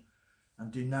God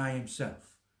and deny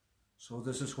himself, so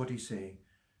this is what he's saying,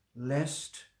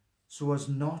 lest, so as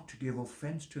not to give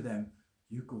offense to them,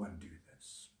 you go and do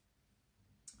this.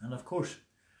 And of course,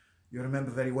 you remember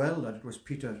very well that it was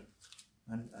Peter,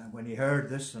 and when he heard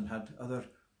this and had other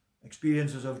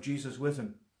experiences of Jesus with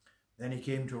him, then he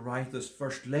came to write this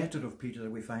first letter of Peter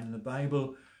that we find in the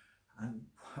Bible. And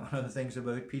one of the things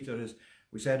about Peter is,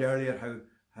 we said earlier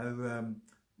how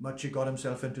much he got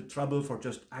himself into trouble for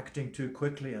just acting too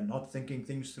quickly and not thinking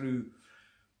things through.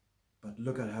 But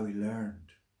look at how he learned.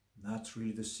 And that's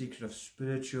really the secret of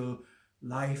spiritual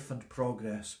life and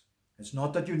progress. It's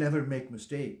not that you never make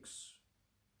mistakes,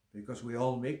 because we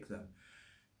all make them.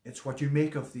 It's what you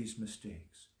make of these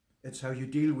mistakes. It's how you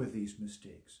deal with these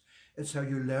mistakes. It's how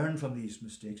you learn from these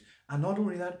mistakes. And not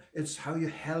only that, it's how you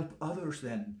help others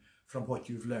then from what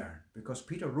you've learned. Because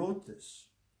Peter wrote this.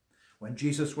 When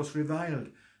Jesus was reviled,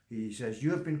 he says,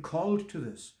 you have been called to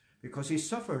this, because he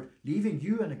suffered, leaving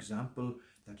you an example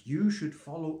that you should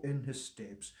follow in his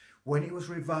steps. When he was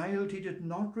reviled, he did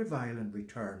not revile in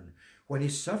return. When he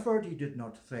suffered, he did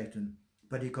not threaten,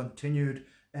 but he continued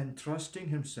entrusting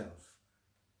himself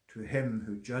to him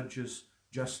who judges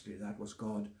justly. That was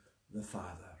God the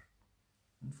Father.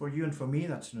 And for you and for me,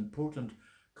 that's an important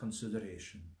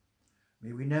consideration.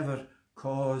 May we never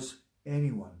cause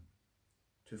anyone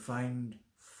to find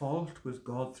fault with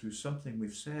God through something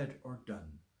we've said or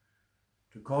done,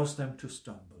 to cause them to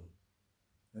stumble.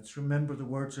 Let's remember the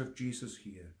words of Jesus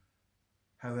here.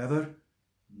 However,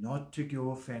 not to give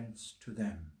offense to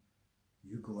them.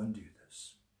 You go and do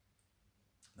this.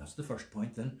 That's the first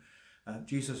point then.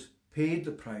 Jesus paid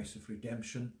the price of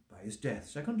redemption by his death.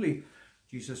 Secondly,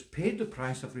 Jesus paid the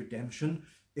price of redemption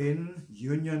in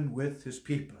union with his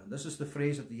people. And this is the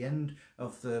phrase at the end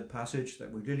of the passage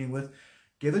that we're dealing with.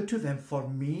 Give it to them for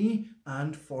me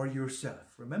and for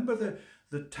yourself. Remember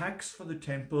the tax for the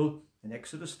temple in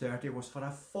Exodus 30 was for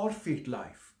a forfeit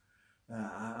life.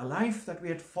 A life that we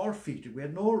had forfeited. We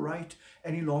had no right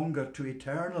any longer to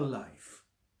eternal life.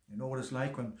 You know what it's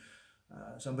like when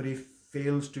somebody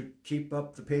fails to keep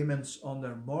up the payments on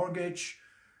their mortgage.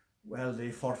 Well, they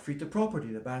forfeit the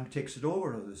property. The bank takes it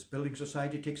over, or this building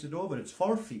society takes it over. It's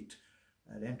forfeit.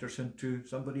 It enters into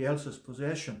somebody else's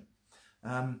possession.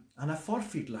 And a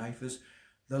forfeit life is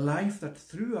the life that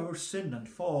through our sin and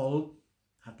fall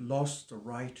had lost the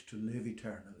right to live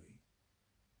eternally.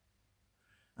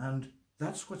 And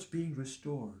that's what's being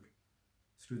restored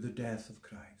through the death of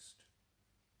Christ.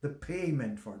 The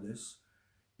payment for this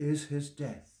is his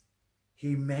death.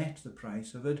 He met the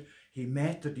price of it. He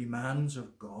met the demands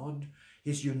of God.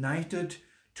 He's united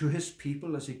to his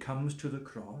people as he comes to the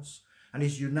cross. And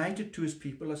he's united to his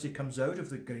people as he comes out of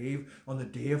the grave on the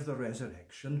day of the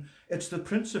resurrection. It's the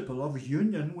principle of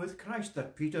union with Christ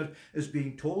that Peter is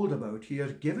being told about here.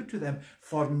 Give it to them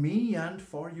for me and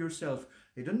for yourself.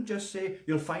 He didn't just say,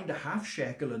 you'll find a half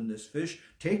shekel in this fish.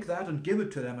 Take that and give it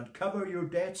to them and cover your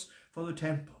debts for the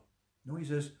temple. No, he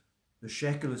says, the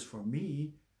shekel is for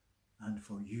me and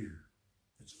for you.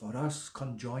 It's for us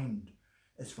conjoined.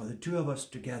 It's for the two of us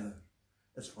together.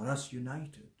 It's for us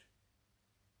united.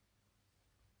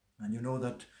 And you know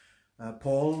that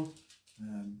Paul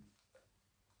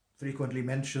frequently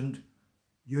mentioned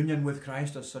union with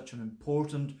Christ as such an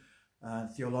important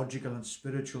theological and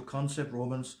spiritual concept.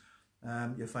 Romans,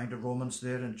 you find in Romans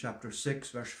there in chapter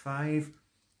 6, verse 5,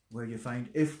 where you find,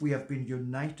 if we have been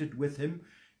united with him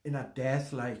in a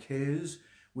death like his,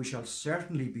 we shall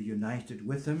certainly be united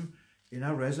with him in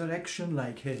a resurrection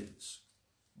like his.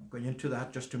 I'm going into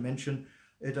that just to mention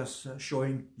it as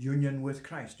showing union with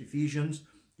Christ. Ephesians,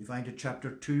 you find it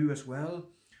chapter 2 as well,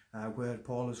 where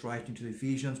Paul is writing to the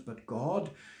Ephesians, but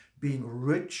God, being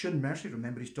rich in mercy,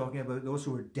 remember he's talking about those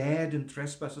who are dead in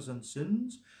trespasses and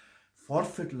sins,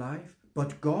 forfeit life,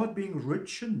 but God being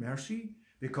rich in mercy,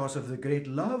 because of the great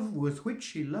love with which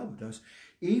he loved us,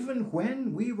 even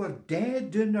when we were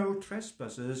dead in our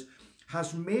trespasses,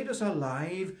 has made us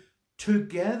alive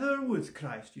together with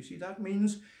Christ. You see, that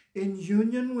means in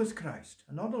union with Christ.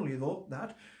 And not only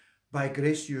that, by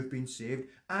grace you have been saved,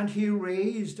 and he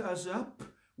raised us up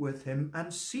with him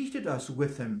and seated us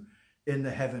with him in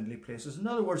the heavenly places. In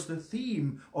other words, the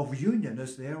theme of union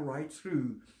is there right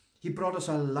through. He brought us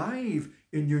alive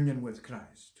in union with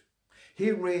Christ.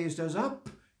 He raised us up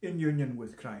in union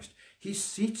with Christ. He has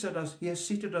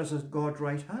seated us at God's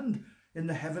right hand in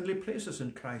the heavenly places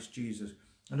in Christ Jesus.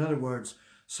 In other words,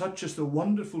 such is the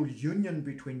wonderful union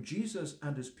between Jesus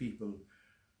and his people.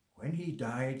 When he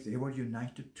died, they were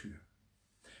united to him.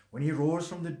 When he rose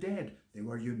from the dead, they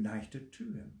were united to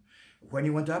him. When he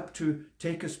went up to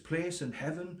take his place in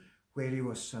heaven, where he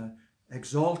was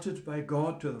exalted by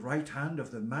God to the right hand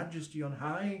of the majesty on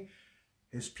high,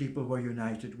 his people were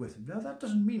united with him. Now, that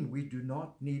doesn't mean we do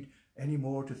not need any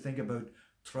more to think about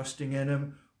trusting in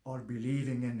him or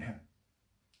believing in him.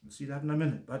 We'll see that in a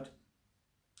minute. But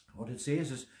what it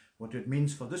says is, what it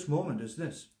means for this moment is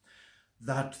this,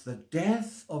 that the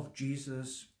death of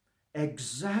Jesus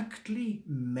exactly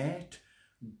met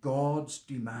God's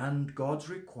demand, God's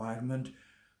requirement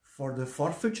for the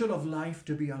forfeiture of life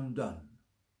to be undone.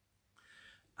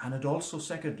 And it also,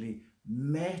 secondly,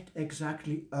 met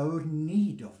exactly our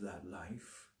need of that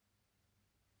life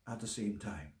at the same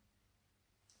time.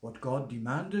 What God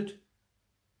demanded,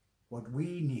 what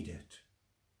we needed.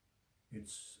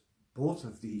 It's both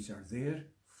of these are there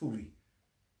fully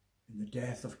in the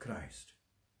death of Christ.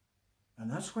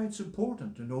 And that's why it's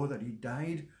important to know that he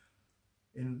died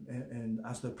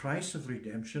as the price of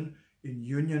redemption in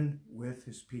union with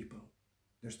his people.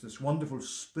 There's this wonderful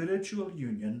spiritual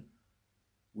union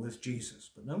with Jesus.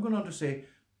 But now I'm going on to say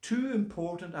two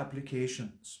important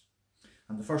applications.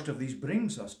 And the first of these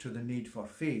brings us to the need for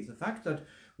faith. The fact that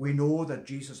we know that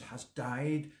Jesus has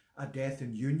died a death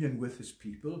in union with his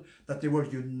people, that they were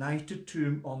united to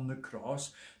him on the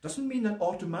cross, doesn't mean that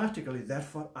automatically,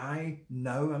 therefore, I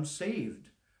now am saved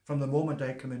from the moment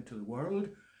I come into the world.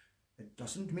 It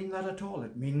doesn't mean that at all.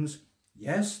 It means,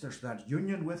 yes, there's that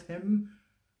union with him,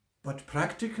 but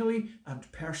practically and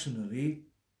personally,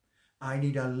 I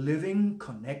need a living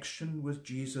connection with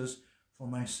Jesus for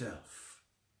myself.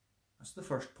 That's the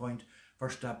first point,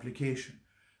 first application.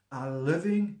 A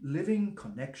living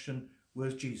connection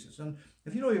with Jesus. And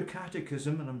if you know your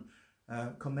catechism, and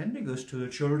I'm commending this to the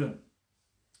children,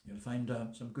 you'll find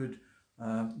some good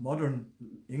modern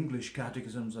English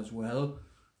catechisms as well.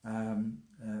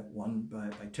 One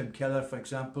by Tim Keller, for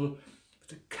example. But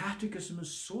the catechism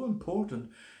is so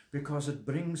important because it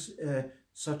brings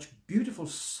such beautiful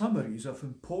summaries of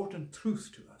important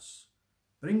truth to us.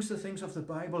 Brings the things of the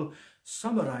Bible,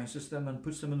 summarizes them and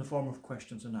puts them in the form of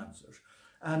questions and answers.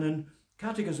 And in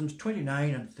Catechisms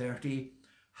 29 and 30,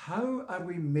 how are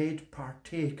we made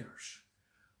partakers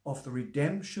of the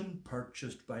redemption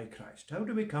purchased by Christ? How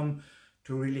do we come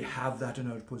to really have that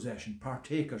in our possession,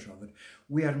 partakers of it?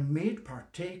 We are made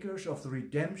partakers of the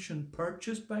redemption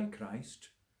purchased by Christ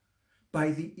by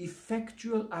the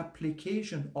effectual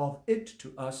application of it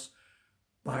to us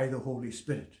by the Holy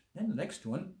Spirit. Then the next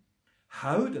one,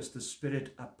 how does the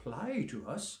Spirit apply to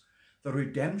us the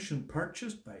redemption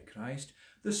purchased by Christ,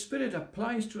 the Spirit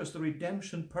applies to us the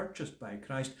redemption purchased by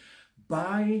Christ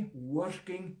by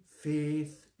working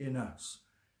faith in us,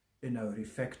 in our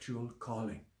effectual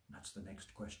calling. That's the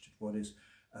next question. What is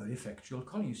our effectual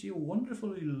calling? You see how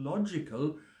wonderfully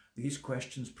logical these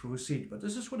questions proceed. But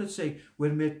this is what it's saying.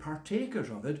 We're made partakers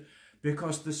of it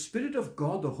because the Spirit of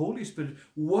God, the Holy Spirit,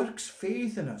 works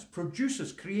faith in us,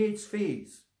 produces, creates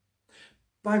faith,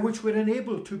 by which we're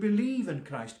enabled to believe in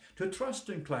Christ, to trust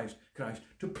in Christ,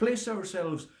 to place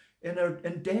ourselves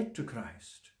in debt to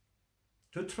Christ,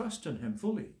 to trust in him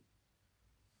fully.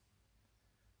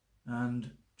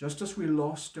 And just as we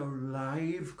lost our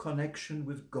live connection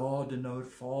with God in our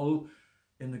fall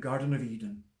in the Garden of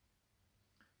Eden,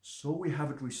 so we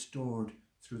have it restored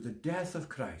through the death of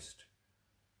Christ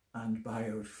and by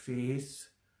our faith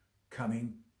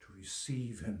coming to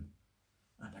receive him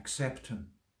and accept him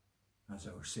as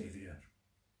our Saviour.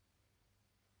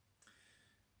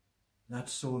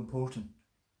 That's so important.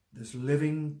 This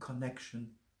living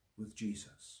connection with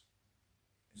Jesus.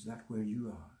 Is that where you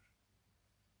are?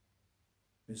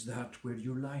 Is that where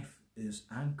your life is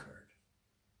anchored?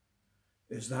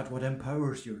 Is that what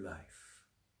empowers your life?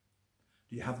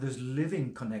 Do you have this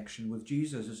living connection with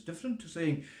Jesus? It's different to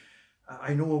saying,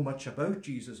 I know much about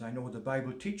Jesus. I know what the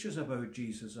Bible teaches about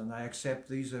Jesus, and I accept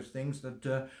these are things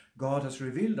that God has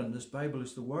revealed, and this Bible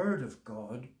is the Word of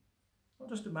God. Well,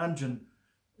 just imagine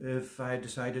if I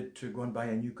decided to go and buy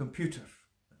a new computer,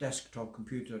 a desktop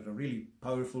computer, a really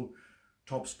powerful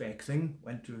top spec thing,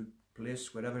 went to a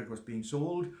place wherever it was being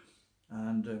sold,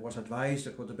 and was advised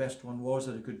that what the best one was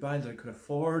that I could buy, that I could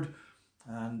afford,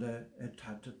 and it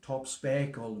had the top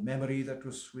spec, all the memory that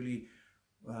was really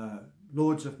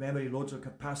loads of memory, loads of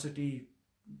capacity,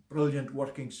 brilliant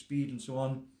working speed and so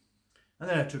on. And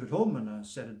then I took it home and I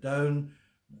set it down,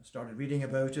 I started reading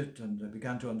about it, and I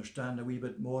began to understand a wee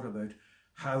bit more about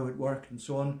how it worked and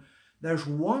so on. There's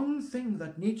one thing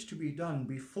that needs to be done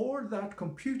before that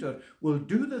computer will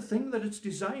do the thing that it's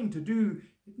designed to do.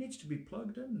 It needs to be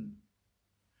plugged in.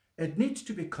 It needs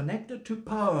to be connected to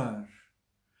power,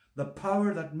 the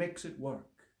power that makes it work.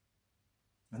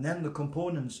 And then the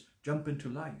components jump into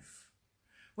life.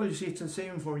 Well, you see, it's the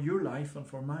same for your life and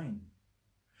for mine.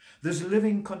 This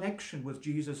living connection with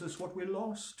Jesus is what we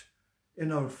lost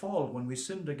in our fall when we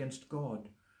sinned against God.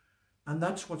 And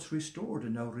that's what's restored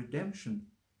in our redemption,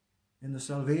 in the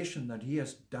salvation that he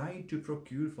has died to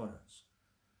procure for us.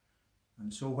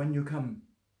 And so when you come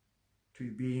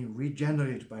to being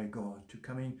regenerated by God, to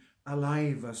coming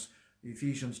alive, as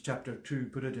Ephesians chapter 2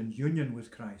 put it, in union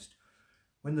with Christ,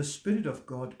 when the Spirit of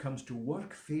God comes to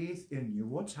work faith in you,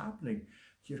 what's happening?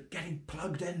 You're getting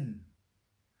plugged in.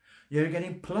 You're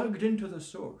getting plugged into the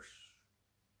source.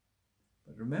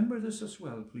 But remember this as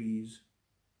well, please.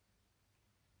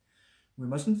 We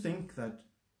mustn't think that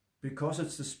because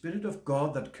it's the Spirit of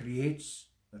God that creates,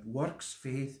 that works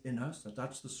faith in us,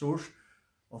 that's the source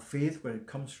of faith, where it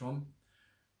comes from.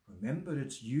 Remember,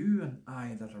 it's you and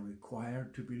I that are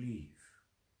required to believe.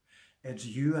 It's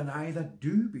you and I that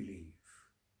do believe.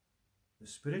 The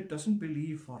Spirit doesn't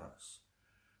believe for us.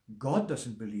 God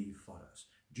doesn't believe for us.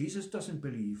 Jesus doesn't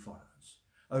believe for us.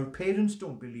 Our parents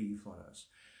don't believe for us.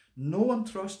 No one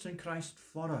trusts in Christ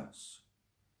for us.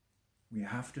 We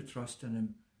have to trust in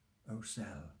him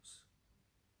ourselves.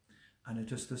 And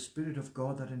it is the Spirit of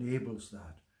God that enables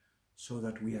that, so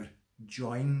that we are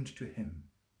joined to him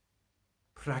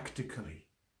practically,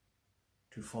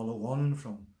 to follow on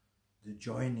from the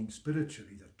joining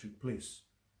spiritually that took place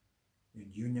in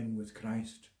union with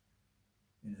Christ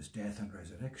in his death and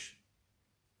resurrection.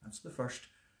 That's the first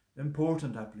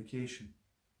important application.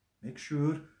 Make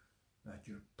sure that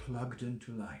you're plugged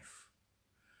into life,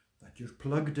 that you're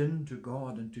plugged into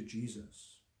God and to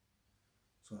Jesus,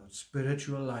 so that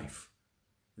spiritual life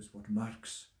is what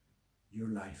marks your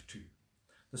life too.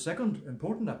 The second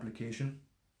important application,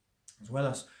 as well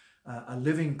as a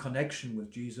living connection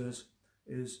with Jesus,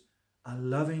 is a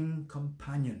loving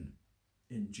companion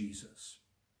in Jesus.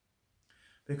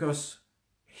 Because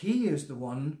he is the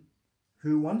one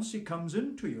who, once he comes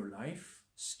into your life,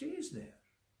 stays there.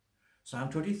 Psalm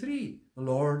 23, the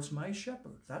Lord's my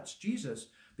shepherd. That's Jesus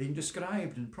being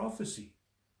described in prophecy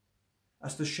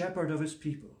as the shepherd of his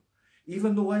people.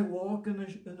 Even though I walk in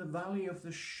the valley of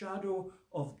the shadow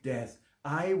of death,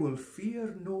 I will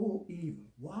fear no evil.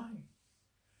 Why?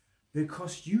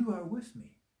 Because you are with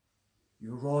me.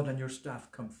 Your rod and your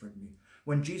staff comfort me.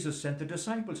 When Jesus sent the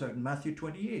disciples out in Matthew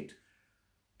 28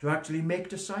 to actually make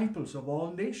disciples of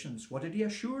all nations, what did he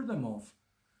assure them of?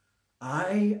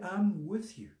 I am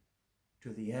with you to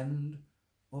the end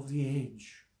of the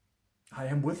age. I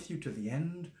am with you to the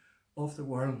end of the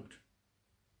world.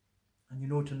 And you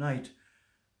know, tonight,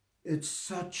 it's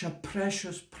such a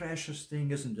precious, precious thing,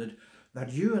 isn't it?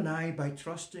 That you and I, by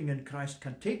trusting in Christ,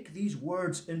 can take these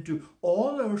words into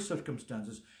all our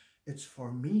circumstances. It's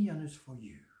for me and it's for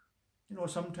you. You know,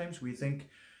 sometimes we think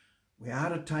we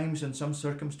are at times in some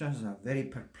circumstances are very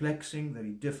perplexing,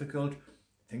 very difficult,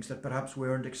 things that perhaps we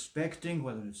weren't expecting,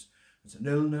 whether it's an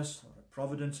illness or a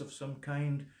providence of some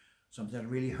kind, something that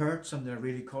really hurts, something that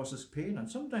really causes pain. And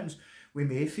sometimes we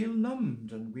may feel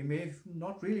numbed and we may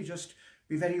not really just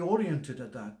be very oriented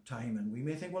at that time. And we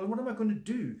may think, well, what am I going to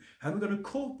do? How am I going to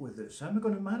cope with this? How am I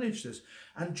going to manage this?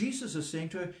 And Jesus is saying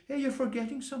to her, hey, you're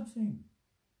forgetting something.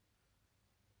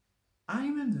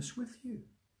 I'm in this with you.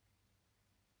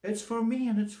 It's for me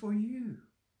and it's for you.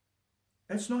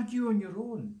 It's not you on your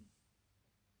own.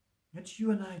 It's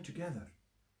you and I together.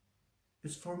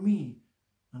 It's for me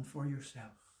and for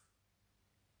yourself.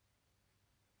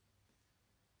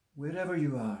 Wherever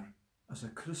you are as a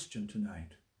Christian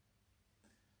tonight,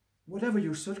 whatever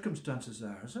your circumstances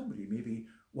are, somebody may be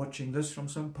watching this from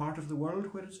some part of the world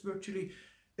where it's virtually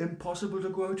impossible to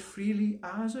go out freely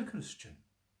as a Christian.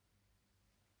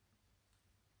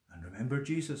 And remember,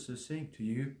 Jesus is saying to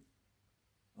you,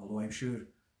 although I'm sure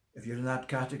if you're in that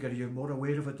category, you're more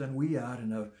aware of it than we are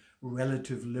in our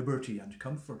relative liberty and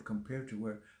comfort compared to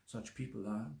where such people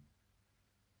are.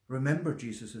 Remember,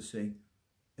 Jesus is saying,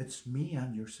 it's me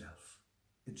and yourself.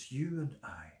 It's you and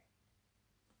I.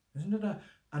 Isn't it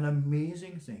an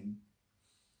amazing thing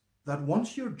that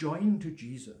once you're joined to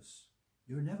Jesus,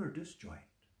 you're never disjoined?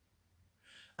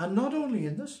 And not only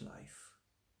in this life,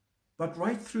 but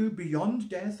right through beyond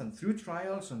death and through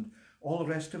trials and all the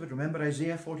rest of it. Remember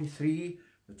Isaiah 43,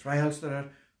 the trials that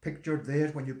are pictured there.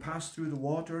 When you pass through the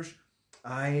waters,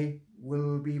 I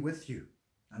will be with you.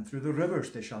 And through the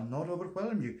rivers, they shall not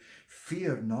overwhelm you.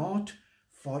 Fear not,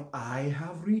 for I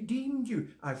have redeemed you.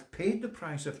 I've paid the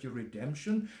price of your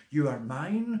redemption. You are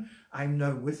mine. I'm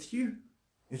now with you.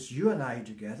 It's you and I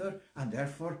together. And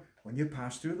therefore, when you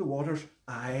pass through the waters,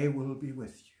 I will be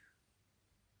with you.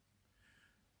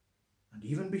 And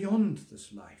even beyond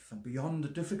this life and beyond the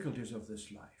difficulties of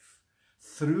this life,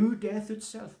 through death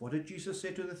itself, what did Jesus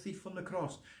say to the thief on the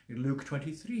cross in Luke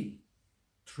 23?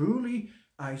 Truly,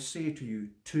 I say to you,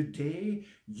 today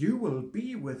you will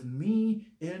be with me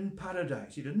in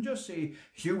paradise. He didn't just say,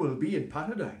 you will be in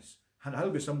paradise and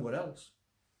I'll be somewhere else.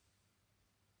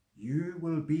 You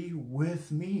will be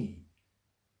with me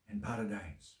in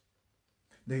paradise.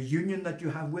 The union that you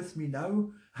have with me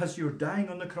now, as you're dying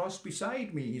on the cross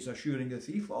beside me, he's assuring the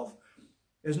thief of,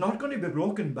 is not going to be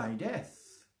broken by death.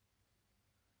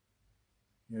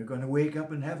 You're going to wake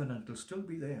up in heaven and it'll still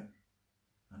be there.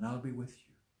 And I'll be with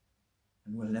you.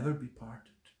 And we'll never be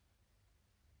parted.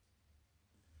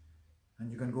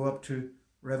 And you can go up to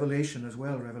Revelation as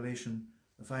well. Revelation,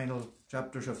 the final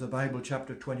chapters of the Bible,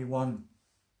 chapter 21.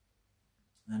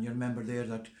 And you remember there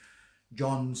that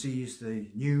John sees the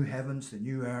new heavens, the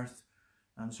new earth,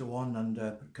 and so on, and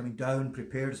coming down,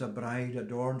 prepared as a bride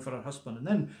adorned for her husband. And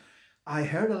then I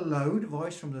heard a loud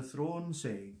voice from the throne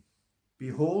saying,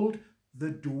 behold,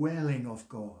 the dwelling of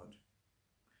God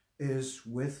is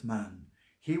with man.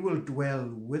 He will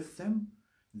dwell with them,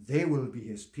 they will be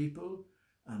his people,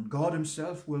 and God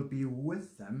himself will be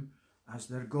with them as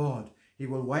their God. He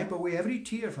will wipe away every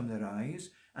tear from their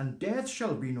eyes, and death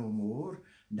shall be no more.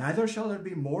 Neither shall there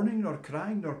be mourning, nor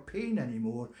crying, nor pain any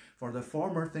more, for the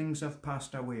former things have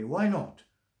passed away. Why not?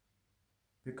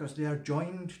 Because they are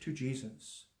joined to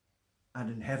Jesus. And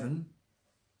in heaven,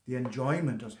 the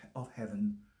enjoyment of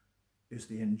heaven is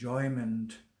the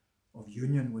enjoyment of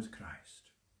union with Christ.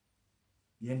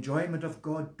 The enjoyment of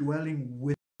God dwelling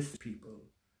with people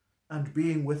and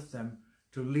being with them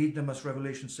to lead them, as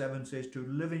Revelation 7 says, to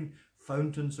living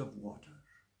fountains of water.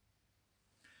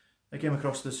 I came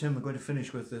across this hymn. I'm going to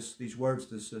finish with these words,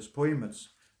 this poem. It's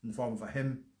in the form of a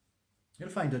hymn. You'll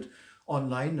find it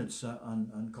online. It's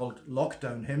called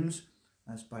Lockdown Hymns.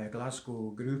 It's by a Glasgow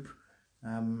group.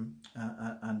 And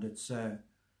it's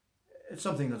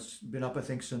something that's been up, I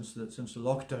think, since the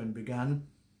lockdown began.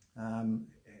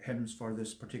 Hymns for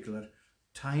this particular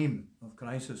time of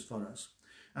crisis for us.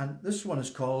 And this one is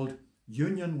called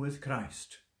Union with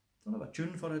Christ. Don't have a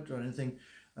tune for it or anything,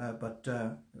 but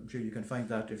I'm sure you can find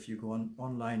that if you go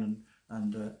online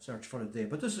and search for it there.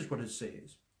 But this is what it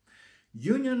says.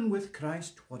 Union with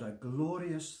Christ, what a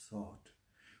glorious thought.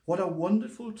 What a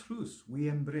wonderful truth we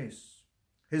embrace.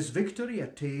 His victory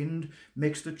attained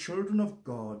makes the children of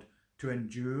God to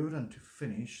endure and to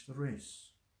finish the race.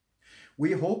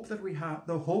 The hope that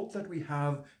we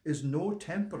have is no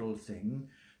temporal thing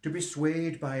to be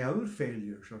swayed by our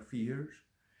failures or fears.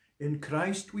 In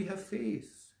Christ we have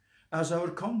faith as our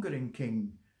conquering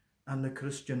King, and the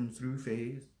Christian through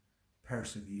faith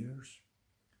perseveres.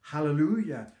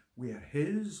 Hallelujah, we are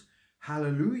his.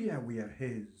 Hallelujah, we are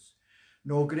his.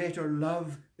 No greater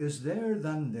love is there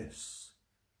than this.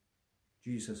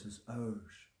 Jesus is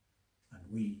ours, and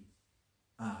we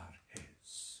are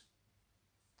his.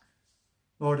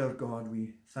 Lord our God,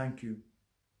 we thank you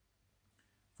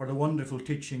for the wonderful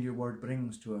teaching your word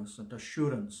brings to us and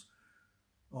assurance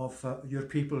of your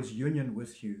people's union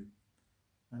with you.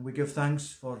 And we give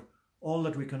thanks for all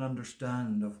that we can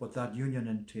understand of what that union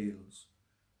entails.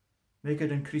 Make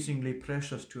it increasingly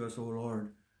precious to us, O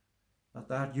Lord, that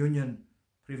that union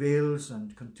prevails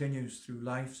and continues through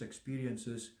life's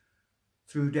experiences,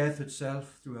 through death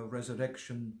itself, through our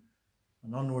resurrection,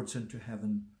 and onwards into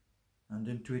heaven and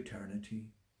into eternity.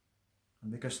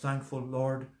 And make us thankful,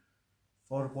 Lord,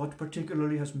 for what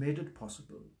particularly has made it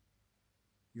possible,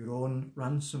 your own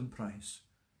ransom price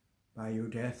by your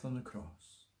death on the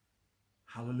cross.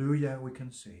 Hallelujah, we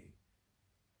can say,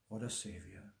 what a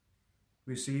Saviour.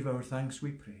 Receive our thanks,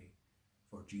 we pray,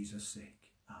 for Jesus'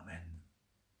 sake. Amen.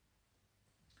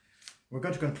 We're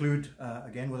going to conclude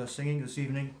again with our singing this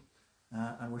evening,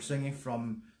 and we're singing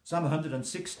from Psalm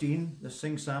 116, the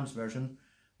Sing Psalms version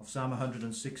of Psalm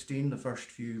 116, the first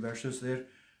few verses there,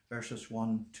 verses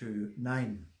 1 to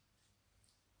 9.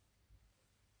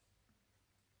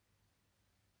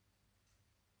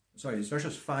 Sorry, it's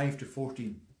verses 5 to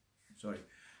 14. Sorry.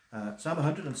 Psalm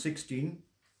 116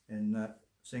 in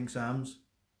Sing Psalms.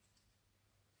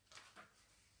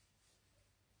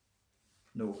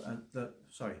 No,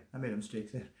 sorry, I made a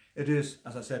mistake there. It is,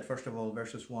 as I said, first of all,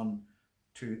 verses 1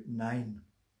 to 9.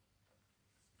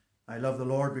 I love the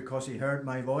Lord because he heard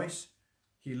my voice.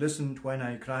 He listened when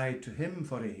I cried to him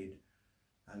for aid.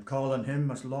 I'll call on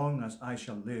him as long as I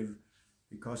shall live,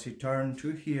 because he turned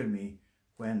to hear me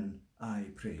when I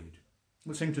prayed.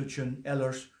 We'll sing to the tune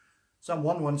Ellers, Psalm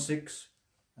 116,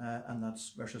 and that's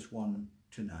verses 1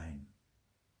 to 9.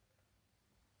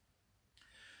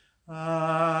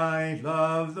 I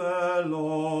love the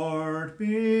Lord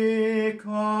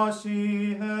because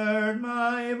he heard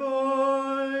my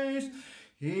voice.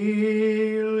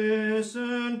 He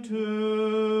listened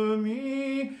to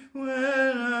me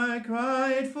when I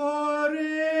cried for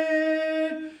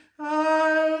aid.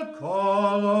 I'll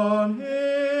call on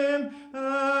him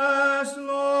as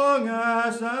long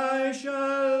as I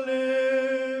shall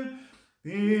live,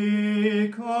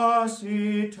 because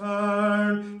he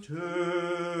turned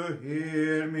to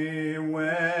hear me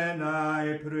when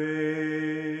I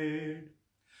prayed.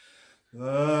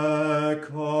 The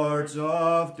cords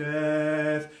of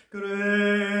death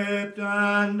gripped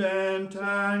and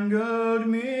entangled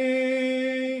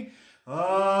me.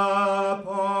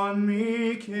 Upon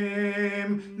me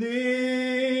came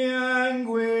the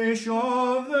anguish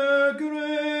of the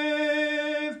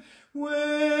grave.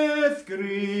 With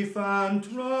grief and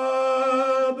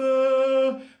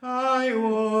trouble I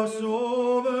was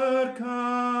overcome.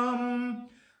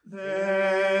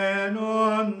 Then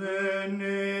on the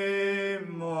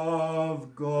name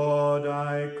of God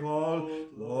I call,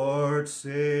 Lord,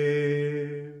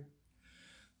 save.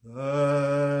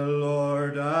 The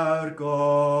Lord our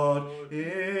God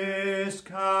is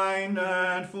kind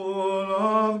and full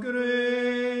of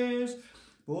grace,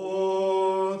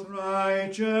 both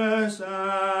righteous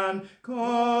and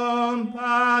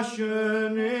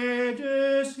compassionate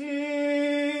is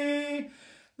he.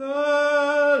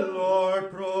 The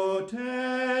Lord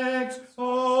protects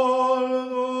all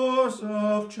those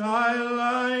of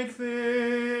childlike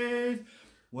faith.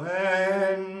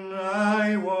 When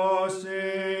I was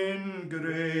in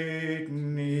great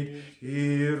need,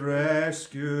 he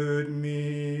rescued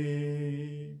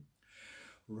me.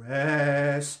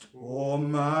 Rest, O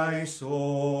my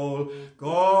soul,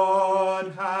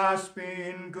 God has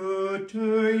been good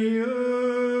to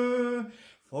you.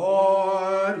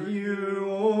 For you,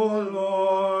 O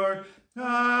Lord,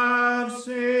 have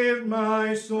saved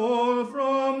my soul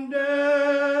from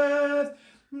death,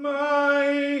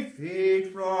 my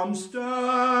feet from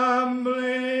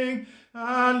stumbling,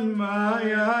 and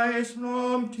my eyes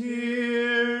from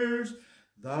tears,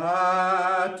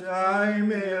 that I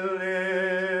may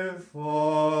live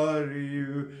for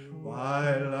you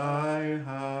while I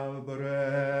have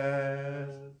breath.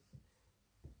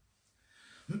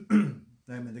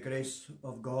 Now may the grace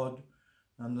of God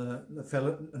and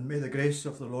may the grace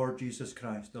of the Lord Jesus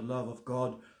Christ, the love of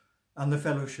God, and the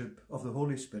fellowship of the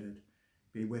Holy Spirit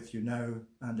be with you now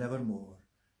and evermore.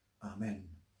 Amen.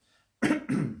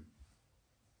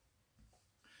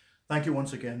 Thank you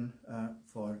once again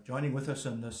for joining with us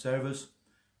in this service.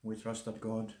 We trust that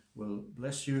God will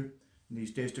bless you in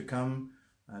these days to come.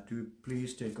 Do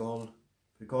please take all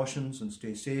precautions and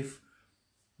stay safe.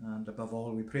 And above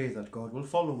all, we pray that God will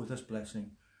follow with His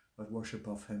blessing our worship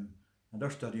of Him and our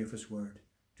study of His Word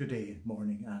today,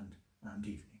 morning and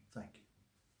evening. Thank you.